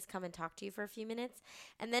I at least come and talk to you for a few minutes?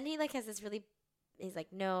 And then he has this he's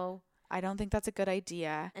like, no. I don't think that's a good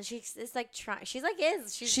idea. And she's like, she's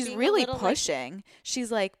really pushing.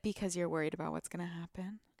 She's like, because you're worried about what's going to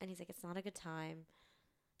happen. And he's like, it's not a good time.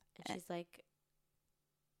 And she's like,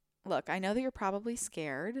 look, I know that you're probably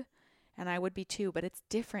scared. And I would be too, but it's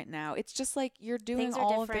different now. It's just like you're doing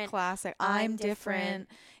all different. Of the classic. I'm different.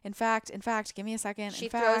 In fact, give me a second. She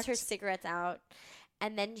throws her cigarettes out,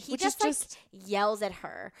 and then he just yells at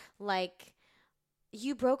her like,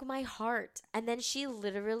 "You broke my heart!" And then she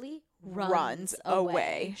literally runs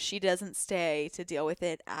away. She doesn't stay to deal with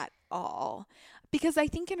it at all. Because I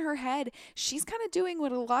think in her head, she's kind of doing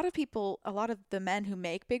what a lot of the men who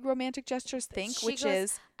make big romantic gestures think, which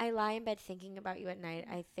is... I lie in bed thinking about you at night.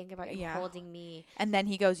 I think about you holding me. And then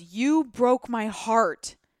he goes, you broke my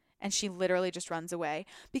heart. And she literally just runs away.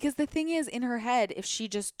 Because the thing is, in her head, if she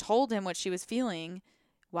just told him what she was feeling,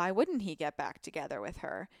 why wouldn't he get back together with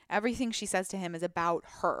her? Everything she says to him is about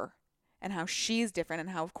her. And how she's different and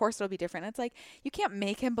how, of course, it'll be different. It's like, you can't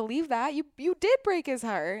make him believe that. You did break his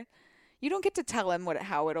heart. You don't get to tell him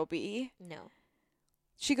how it'll be. No.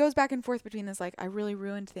 She goes back and forth between this, like, I really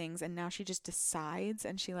ruined things, and now she just decides,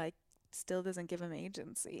 and she, like, still doesn't give him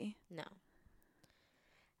agency. No.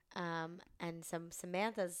 And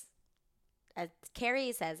Samantha's, as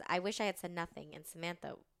Carrie says, I wish I had said nothing, and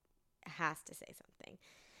Samantha has to say something.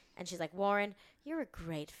 And she's like, Warren, you're a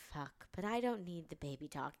great fuck, but I don't need the baby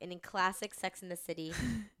talk. And in classic Sex and the City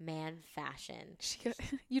man fashion.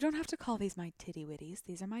 You don't have to call these my titty witties.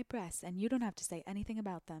 These are my breasts, and you don't have to say anything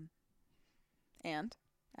about them. And,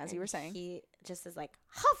 as you were saying. He just is like,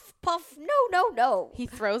 huff, puff, no. He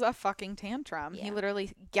throws a fucking tantrum. Yeah. He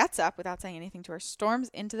literally gets up without saying anything to her, storms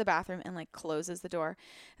into the bathroom, and, like, closes the door.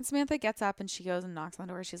 And Samantha gets up, and she goes and knocks on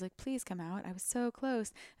the door. She's like, please come out. I was so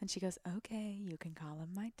close. And she goes, okay, you can call them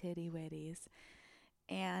my titty witties.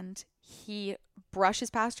 And he brushes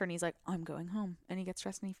past her, and he's like, I'm going home. And he gets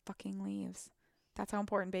dressed, and he fucking leaves. That's how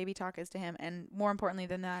important baby talk is to him. And more importantly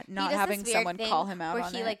than that, not having someone call him out on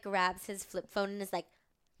it. Where he, like, grabs his flip phone and is like,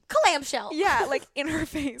 clamshell. Yeah, like in her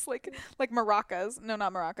face, like maracas. No,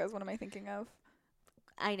 not maracas. What am I thinking of?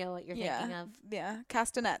 I know what you're thinking of. Yeah,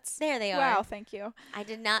 castanets. There they are. Wow, thank you. I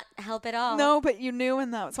did not help at all. No, but you knew,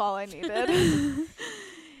 and that's all I needed.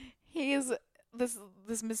 He's this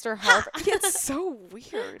Mr. Harper. It's so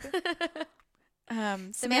weird.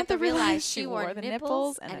 Samantha realized she wore the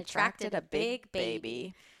nipples and attracted a big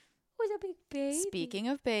baby. Who's a big baby? Speaking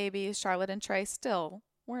of babies, Charlotte and Trey still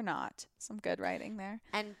were not. Some good writing there.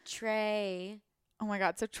 And Trey. Oh my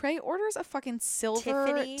God. So Trey orders a fucking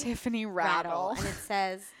silver Tiffany rattle. And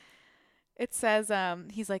it says,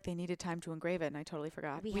 he's like, they needed time to engrave it. And I totally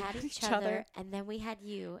forgot. We had each other. And then we had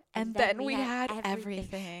you. And then we had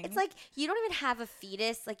everything. It's like, you don't even have a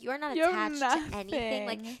fetus. Like, you are not attached to anything.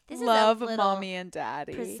 Like, this Love is a little mommy and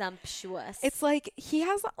daddy. Presumptuous. It's like, he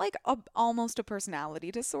has like almost a personality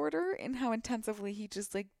disorder in how intensively he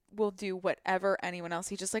just like will do whatever anyone else.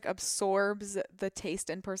 He just like absorbs the taste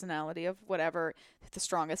and personality of whatever the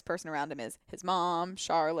strongest person around him is. His mom,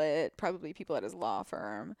 Charlotte, probably people at his law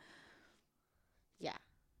firm. Yeah.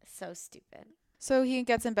 So stupid. So he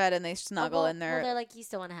gets in bed and they snuggle and they're like, you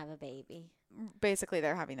still want to have a baby. Basically,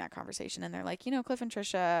 they're having that conversation and they're like, you know, Cliff and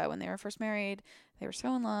Trisha, when they were first married, they were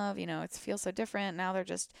so in love, you know, it feels so different. Now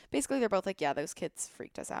they're both like, yeah, those kids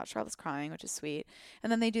freaked us out. Charlotte's crying, which is sweet.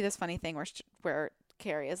 And then they do this funny thing where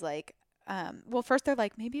Carrie is like, well, first they're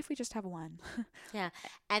like, maybe if we just have one. Yeah.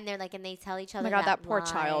 And they're like, and they tell each other, oh my God, that poor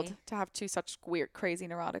child to have two such weird, crazy,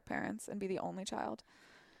 neurotic parents and be the only child.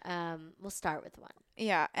 We'll start with one.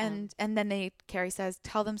 Yeah. And then Carrie says,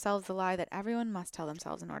 tell themselves the lie that everyone must tell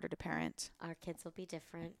themselves in order to parent. Our kids will be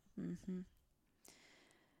different. Mm-hmm.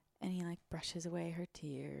 And he like brushes away her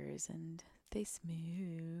tears and they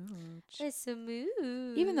smooch. They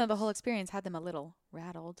smooch. Even though the whole experience had them a little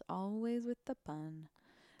rattled, always with the bun.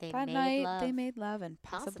 They That made night, love. they made love and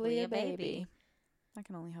possibly a baby. I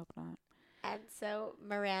can only hope not. And so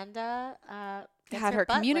Miranda gets Had her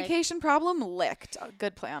butt licked. communication problem licked. A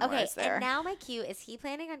good play on Okay, words there. and now my cue is he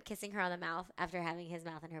planning on kissing her on the mouth after having his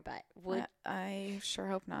mouth in her butt? I sure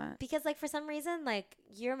hope not. Because like for some reason, like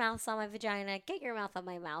your mouth's on my vagina, get your mouth on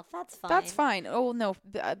my mouth. That's fine. That's fine. Oh no,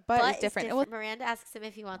 butt is different. Well, Miranda asks him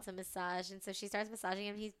if he wants a massage, and so she starts massaging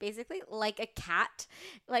him. He's basically like a cat.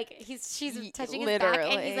 Like she's touching his back,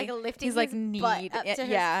 and he's like lifting his butt up to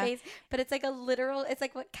her face. But it's like a literal. It's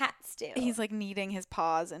like what cats do. He's like kneading his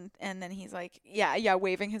paws, and then he's like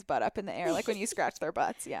waving his butt up in the air like when you scratch their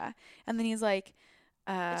butts. Yeah, and then he's like,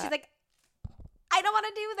 and she's like, I don't want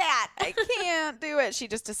to do that. I can't do it. She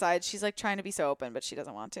just decides she's like trying to be so open, but she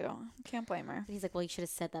doesn't want to. Can't blame her. And he's like, well, you should have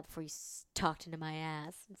said that before you talked into my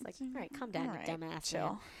ass. It's like, all right, calm down, you dumbass. Chill.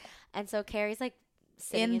 Man. And so Carrie's like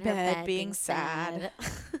sitting in her bed being sad.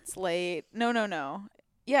 It's late. No.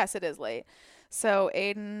 Yes, it is late. So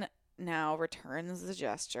Aiden now returns the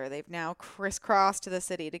gesture. They've now crisscrossed the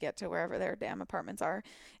city to get to wherever their damn apartments are.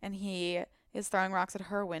 And he is throwing rocks at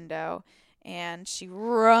her window. And she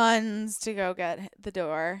runs to go get the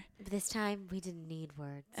door. But this time, we didn't need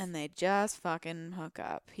words. And they just fucking hook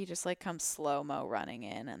up. He just like comes slow-mo running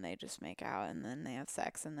in, and they just make out, and then they have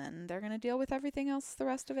sex, and then they're going to deal with everything else the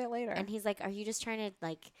rest of it later. And he's like, are you just trying to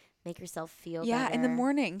like make yourself feel better? better? In the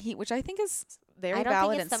morning, which I think is very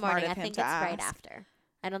valid and smart of him to ask. I don't think it's right after.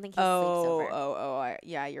 I don't think he sleeps over.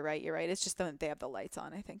 Yeah, you're right. It's just that they have the lights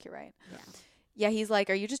on. I think you're right. Yeah. Yeah, he's like,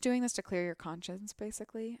 are you just doing this to clear your conscience,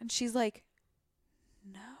 basically? And she's like,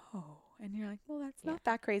 no. And you're like, well, that's not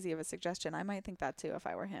that crazy of a suggestion. I might think that too if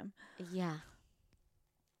I were him. Yeah.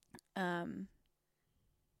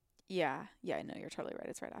 Yeah, no, you're totally right.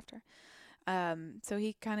 It's right after. So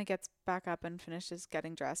he kind of gets back up and finishes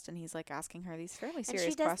getting dressed, and he's like asking her these fairly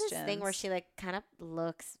serious questions. And she does this thing where she like kind of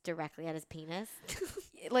looks directly at his penis.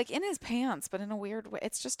 Like in his pants, but in a weird way.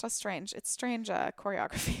 It's just strange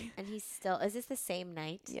choreography. And he's still, is this the same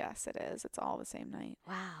night? Yes, it is. It's all the same night.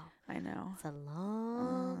 Wow. I know. It's a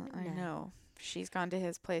long night. I know. She's gone to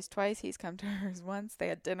his place twice. He's come to hers once. They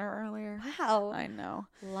had dinner earlier. Wow. I know.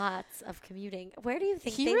 Lots of commuting. Where do you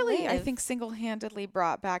think he they really, live? I think, single-handedly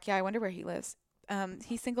brought back, I wonder where he lives.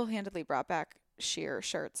 He single-handedly brought back sheer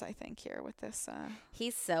shirts, I think, here with this.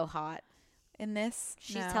 He's so hot. In this,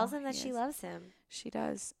 she tells him that she loves him. She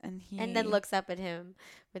does, and then looks up at him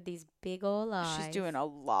with these big old eyes. She's doing a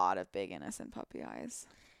lot of big innocent puppy eyes,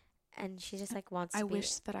 and she just like wants. I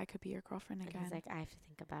wish that I could be your girlfriend again. And he's like, I have to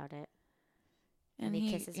think about it. And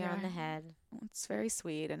he kisses her on the head. It's very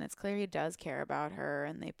sweet, and it's clear he does care about her.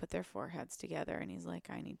 And they put their foreheads together, and he's like,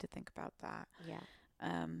 I need to think about that.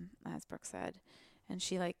 Yeah. As Brooke said, and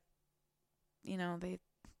she like, they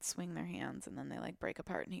swing their hands, and then they like break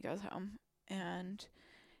apart, and he goes home. And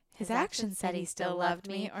his action said he still loved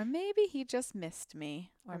me, or maybe he just missed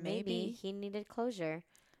me, or maybe he needed closure.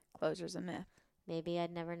 Closure's a myth. Maybe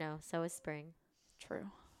I'd never know. So is spring. True.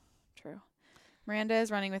 Miranda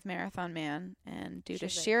is running with Marathon Man, and due to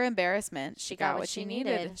sheer embarrassment, she got what she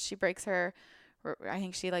needed. She breaks her. I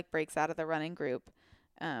think she like breaks out of the running group,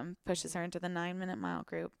 pushes her into the 9-minute mile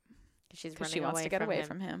group because she wants to get away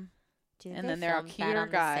from him. And then there are cuter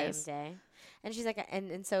guys. The same day. And she's like,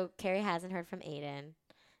 and so Carrie hasn't heard from Aiden,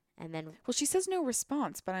 and then she says no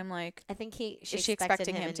response, but I'm like, I think is she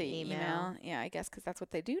expecting him to email? Yeah, I guess because that's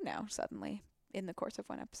what they do now suddenly. In the course of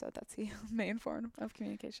one episode, that's the main form of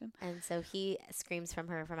communication. And so he screams from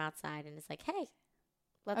her from outside and is like, "Hey,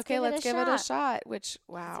 let's give it a shot." Which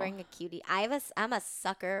wow, he's wearing a cutie. I'm a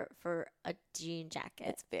sucker for a jean jacket.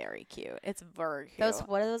 It's very cute. It's very cute.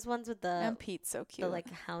 What are those ones with the? And Pete's so cute. The like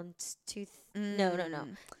hound tooth. No.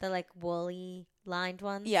 The like woolly lined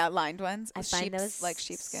ones. Yeah, lined ones. I find those like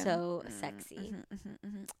sheepskin. So sexy.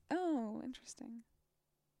 Oh, interesting.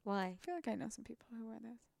 Why? I feel like I know some people who wear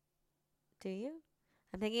those. Do you?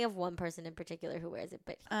 I'm thinking of one person in particular who wears it,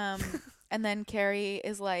 but and then Carrie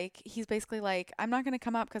is like, he's basically like, I'm not going to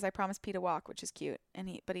come up because I promised Pete a walk, which is cute.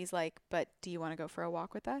 And he's like, but do you want to go for a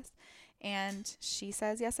walk with us? And she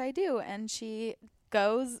says, yes, I do. And she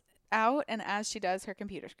goes out, and as she does, her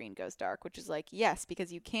computer screen goes dark, which is like, yes,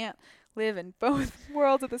 because you can't live in both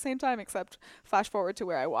worlds at the same time, except flash forward to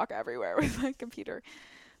where I walk everywhere with my computer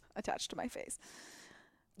attached to my face.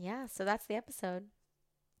 Yeah, so that's the episode.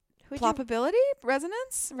 Plopability?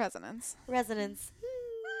 Resonance.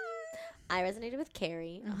 I resonated with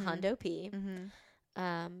Carrie, Hondo P.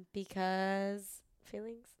 Because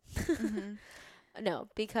feelings. No,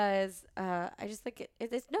 because I just like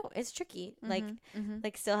it's tricky. Like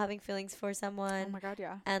still having feelings for someone. Oh my god,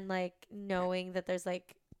 yeah. And like knowing that there's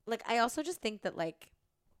like I also just think that like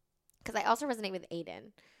Because I also resonate with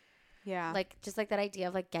Aiden. Yeah. Like, just like that idea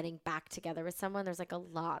of like getting back together with someone. There's like a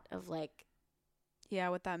lot of like yeah,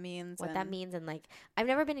 what that means. And like, I've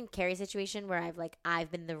never been in Carrie's situation where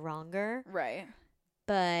I've been the wronger. Right.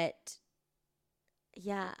 But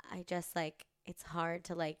yeah, I just like, it's hard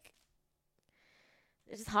to like,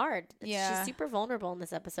 it's hard. Yeah. She's super vulnerable in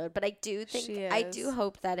this episode. But I do think, I do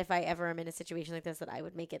hope that if I ever am in a situation like this, that I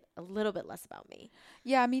would make it a little bit less about me.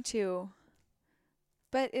 Yeah, me too.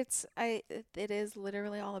 But it is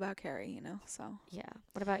literally all about Carrie, you know, so. Yeah.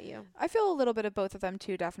 What about you? I feel a little bit of both of them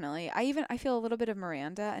too, definitely. I feel a little bit of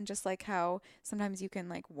Miranda, and just like how sometimes you can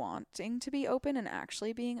like wanting to be open and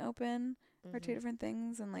actually being open are two different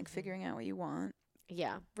things, and like figuring out what you want.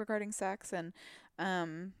 Yeah. Regarding sex, and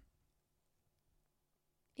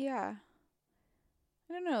yeah.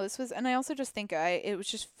 I don't know. And I also just think it was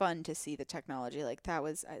just fun to see the technology. Like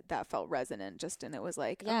that felt resonant just, and it was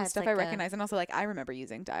like, stuff I recognize. And also like, I remember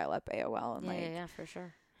using dial-up AOL and yeah, for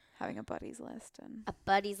sure. Having a buddies list and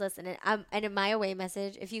and in my away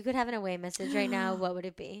message, if you could have an away message right now, what would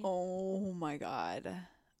it be? Oh my God.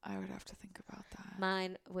 I would have to think about that.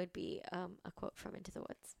 Mine would be a quote from Into the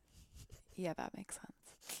Woods. Yeah, that makes sense.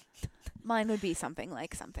 Mine would be something I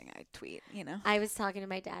tweet, you know. I was talking to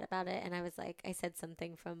my dad about it, and I was like, I said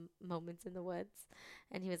something from Moments in the Woods,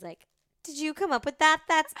 and he was like, "Did you come up with that?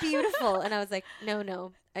 That's beautiful." And I was like,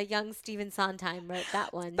 No, a young Stephen Sondheim wrote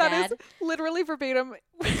that one, Dad. That is literally verbatim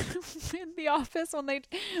in The Office when they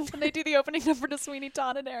do the opening number to Sweeney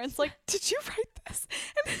Todd, and Aaron's like, "Did you write this?"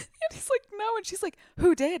 And he's like, "No," and she's like,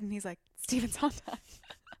 "Who did?" And he's like, "Stephen Sondheim."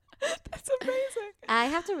 That's amazing. I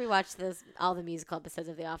have to rewatch all the musical episodes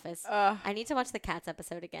of The Office. I need to watch the Cats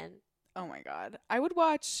episode again. Oh my God. I would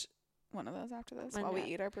watch one of those after this while we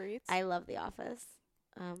eat our burritos. I love The Office.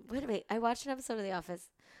 Wait. I watched an episode of The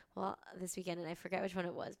Office, this weekend, and I forget which one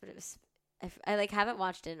it was, but it was, I like haven't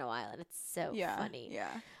watched it in a while, and it's so funny.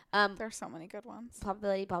 Yeah. There's so many good ones.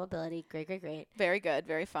 Probability. Great. Very good.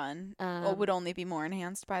 Very fun. Would only be more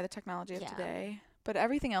enhanced by the technology of today. But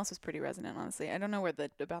everything else was pretty resonant, honestly. I don't know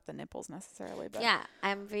about the nipples necessarily, but yeah,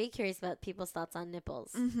 I'm very curious about people's thoughts on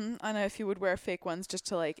nipples. I know if you would wear fake ones just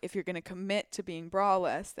to like, if you're gonna commit to being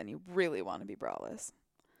braless, then you really want to be braless.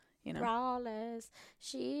 You know, braless.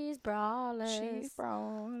 She's braless.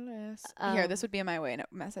 Here, this would be in my way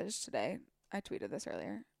message today. I tweeted this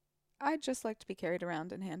earlier. I'd just like to be carried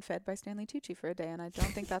around and hand-fed by Stanley Tucci for a day, and I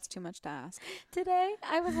don't think that's too much to ask. Today,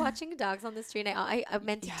 I was watching dogs on the street, and I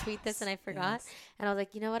meant to tweet this, and I forgot. Yes. And I was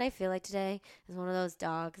like, you know what I feel like today is one of those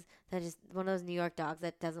dogs that is one of those New York dogs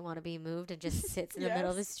that doesn't want to be moved and just sits in the middle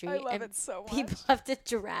of the street. I love and it so much. People have to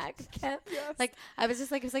drag them. Yes. Like, I was just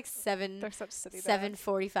like, it was like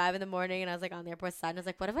 7:45 in the morning, and I was like on the airport side, and I was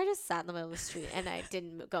like, what if I just sat in the middle of the street and I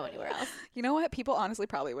didn't go anywhere else? You know what? People honestly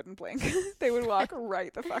probably wouldn't blink. They would walk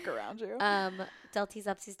right the fuck around you. Delties,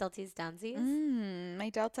 upsies, delties, downsies. My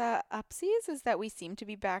delta upsies is that we seem to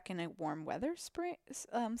be back in a warm weather swing,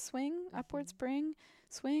 upward spring,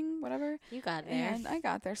 swing, whatever. You got there. And I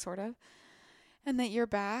got there, sort of. And that you're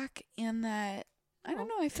back, and that, I don't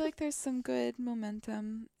know, I feel like there's some good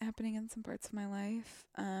momentum happening in some parts of my life.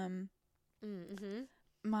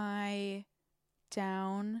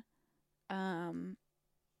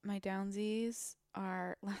 My downsies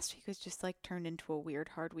are, last week was just like turned into a weird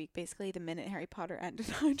hard week. Basically, the minute Harry Potter ended,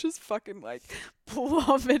 I just fucking like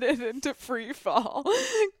plummeted into free fall.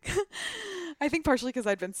 I think partially because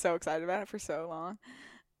I'd been so excited about it for so long.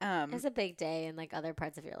 It's a big day in like other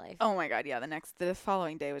parts of your life. Oh my God, yeah. The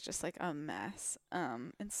following day was just like a mess.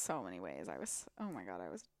 In so many ways, I was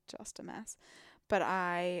just a mess. But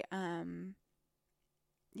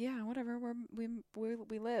yeah, whatever. We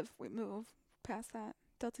live. We move past that.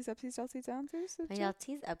 Delties, upsies, delties, downsies. My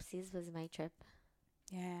delties, upsies was my trip.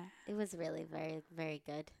 Yeah. It was really very, very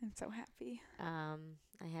good. I'm so happy.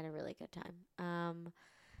 I had a really good time.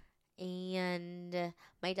 And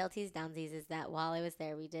my delties, downsies is that while I was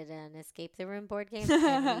there, we did an escape the room board game,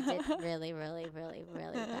 and we did really, really, really,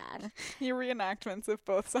 really bad. Your reenactments of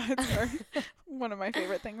both sides are one of my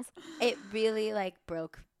favorite things. It really like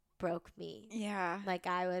broke me. Yeah. Like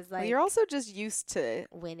I was like, well, you're also just used to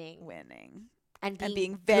winning. And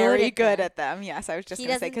being very good at them. Yes, I was just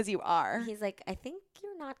going to say, because you are. He's like, I think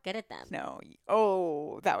you're not good at them. No.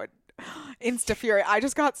 Oh, that would insta fury. I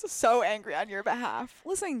just got so angry on your behalf.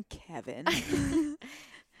 Listen, Kevin.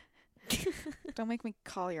 Don't make me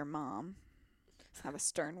call your mom. Have a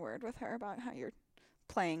stern word with her about how you're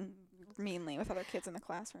playing meanly with other kids in the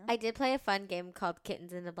classroom. I did play a fun game called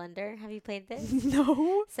Kittens in a Blender. Have you played this?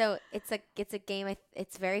 No. So it's a game.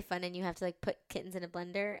 It's very fun, and you have to like put kittens in a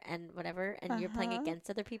blender and whatever, and you're playing against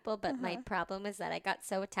other people. But my problem is that I got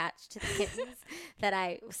so attached to the kittens that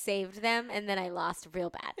I saved them, and then I lost real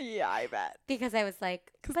bad. Yeah, I bet. Because I was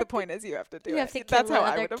like, because the point is you have to do you it. have to kill That's how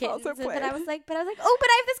I other would have kittens. also played. But I was like, oh, but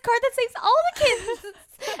I have this card that saves all the kittens.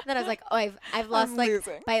 And then I was like, oh, I've lost like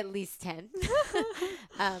losing. by at least 10.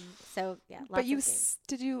 So yeah. Lots But you of games.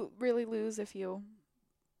 did you really lose if you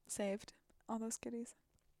saved all those kitties?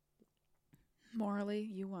 Morally,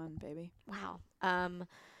 you won, baby. Wow.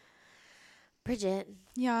 Bridget,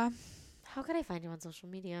 Yeah. how could I find you on social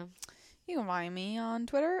media? You can find me on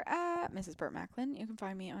Twitter at Mrs. Burt Macklin. You can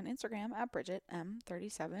find me on Instagram at Bridget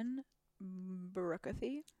M37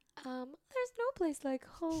 Brookathy. There no place like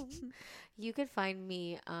home. You can find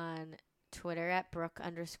me on Twitter at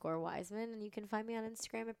Brooke_Wiseman, and you can find me on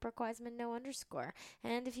Instagram at BrookeWiseman no _.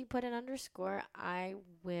 And if you put an underscore, I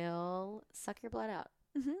will suck your blood out.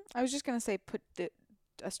 I was just gonna say put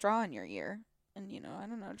a straw in your ear, and I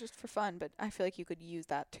don't know, just for fun. But I feel like you could use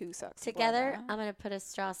that to suck some blood Together, out. I'm gonna put a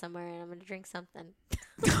straw somewhere, and I'm gonna drink something.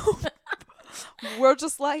 We'll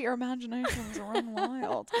just let your imaginations run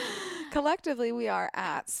wild. Collectively, we are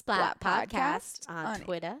at Splat Podcast on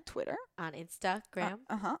Twitter, on Instagram,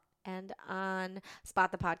 uh-huh, and on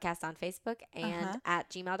Spot the Podcast on Facebook, and at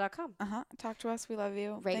gmail.com. Talk to us. We love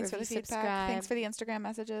you. Rate, Thanks for the review, feedback. subscribe. Thanks for the Instagram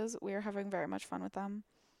messages. We are having very much fun with them.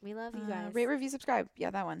 We love you guys. Rate, review, subscribe. Yeah,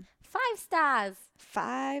 that one. 5 stars.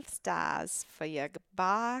 5 stars for your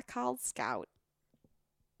goodbye called Scout.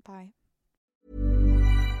 Bye.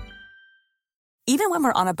 Even when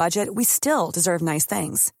we're on a budget, we still deserve nice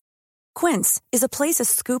things. Quince is a place to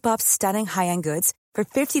scoop up stunning high-end goods for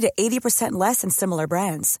 50 to 80% less than similar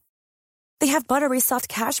brands. They have buttery soft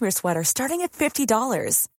cashmere sweaters starting at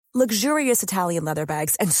 $50, luxurious Italian leather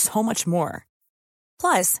bags, and so much more.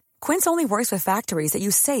 Plus, Quince only works with factories that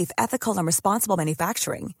use safe, ethical, and responsible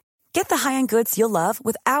manufacturing. Get the high-end goods you'll love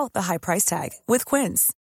without the high price tag with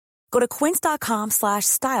Quince. Go to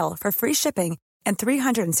quince.com/style for free shipping and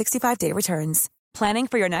 365-day returns. Planning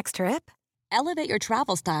for your next trip? Elevate your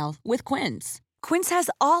travel style with Quince. Quince has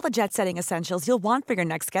all the jet-setting essentials you'll want for your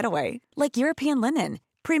next getaway, like European linen,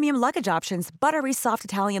 premium luggage options, buttery soft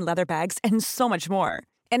Italian leather bags, and so much more.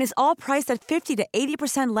 And is all priced at 50 to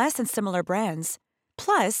 80% less than similar brands.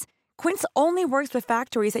 Plus, Quince only works with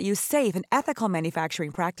factories that use safe and ethical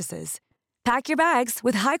manufacturing practices. Pack your bags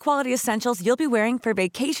with high-quality essentials you'll be wearing for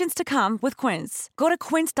vacations to come with Quince. Go to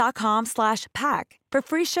quince.com/pack for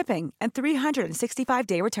free shipping and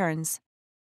 365-day returns.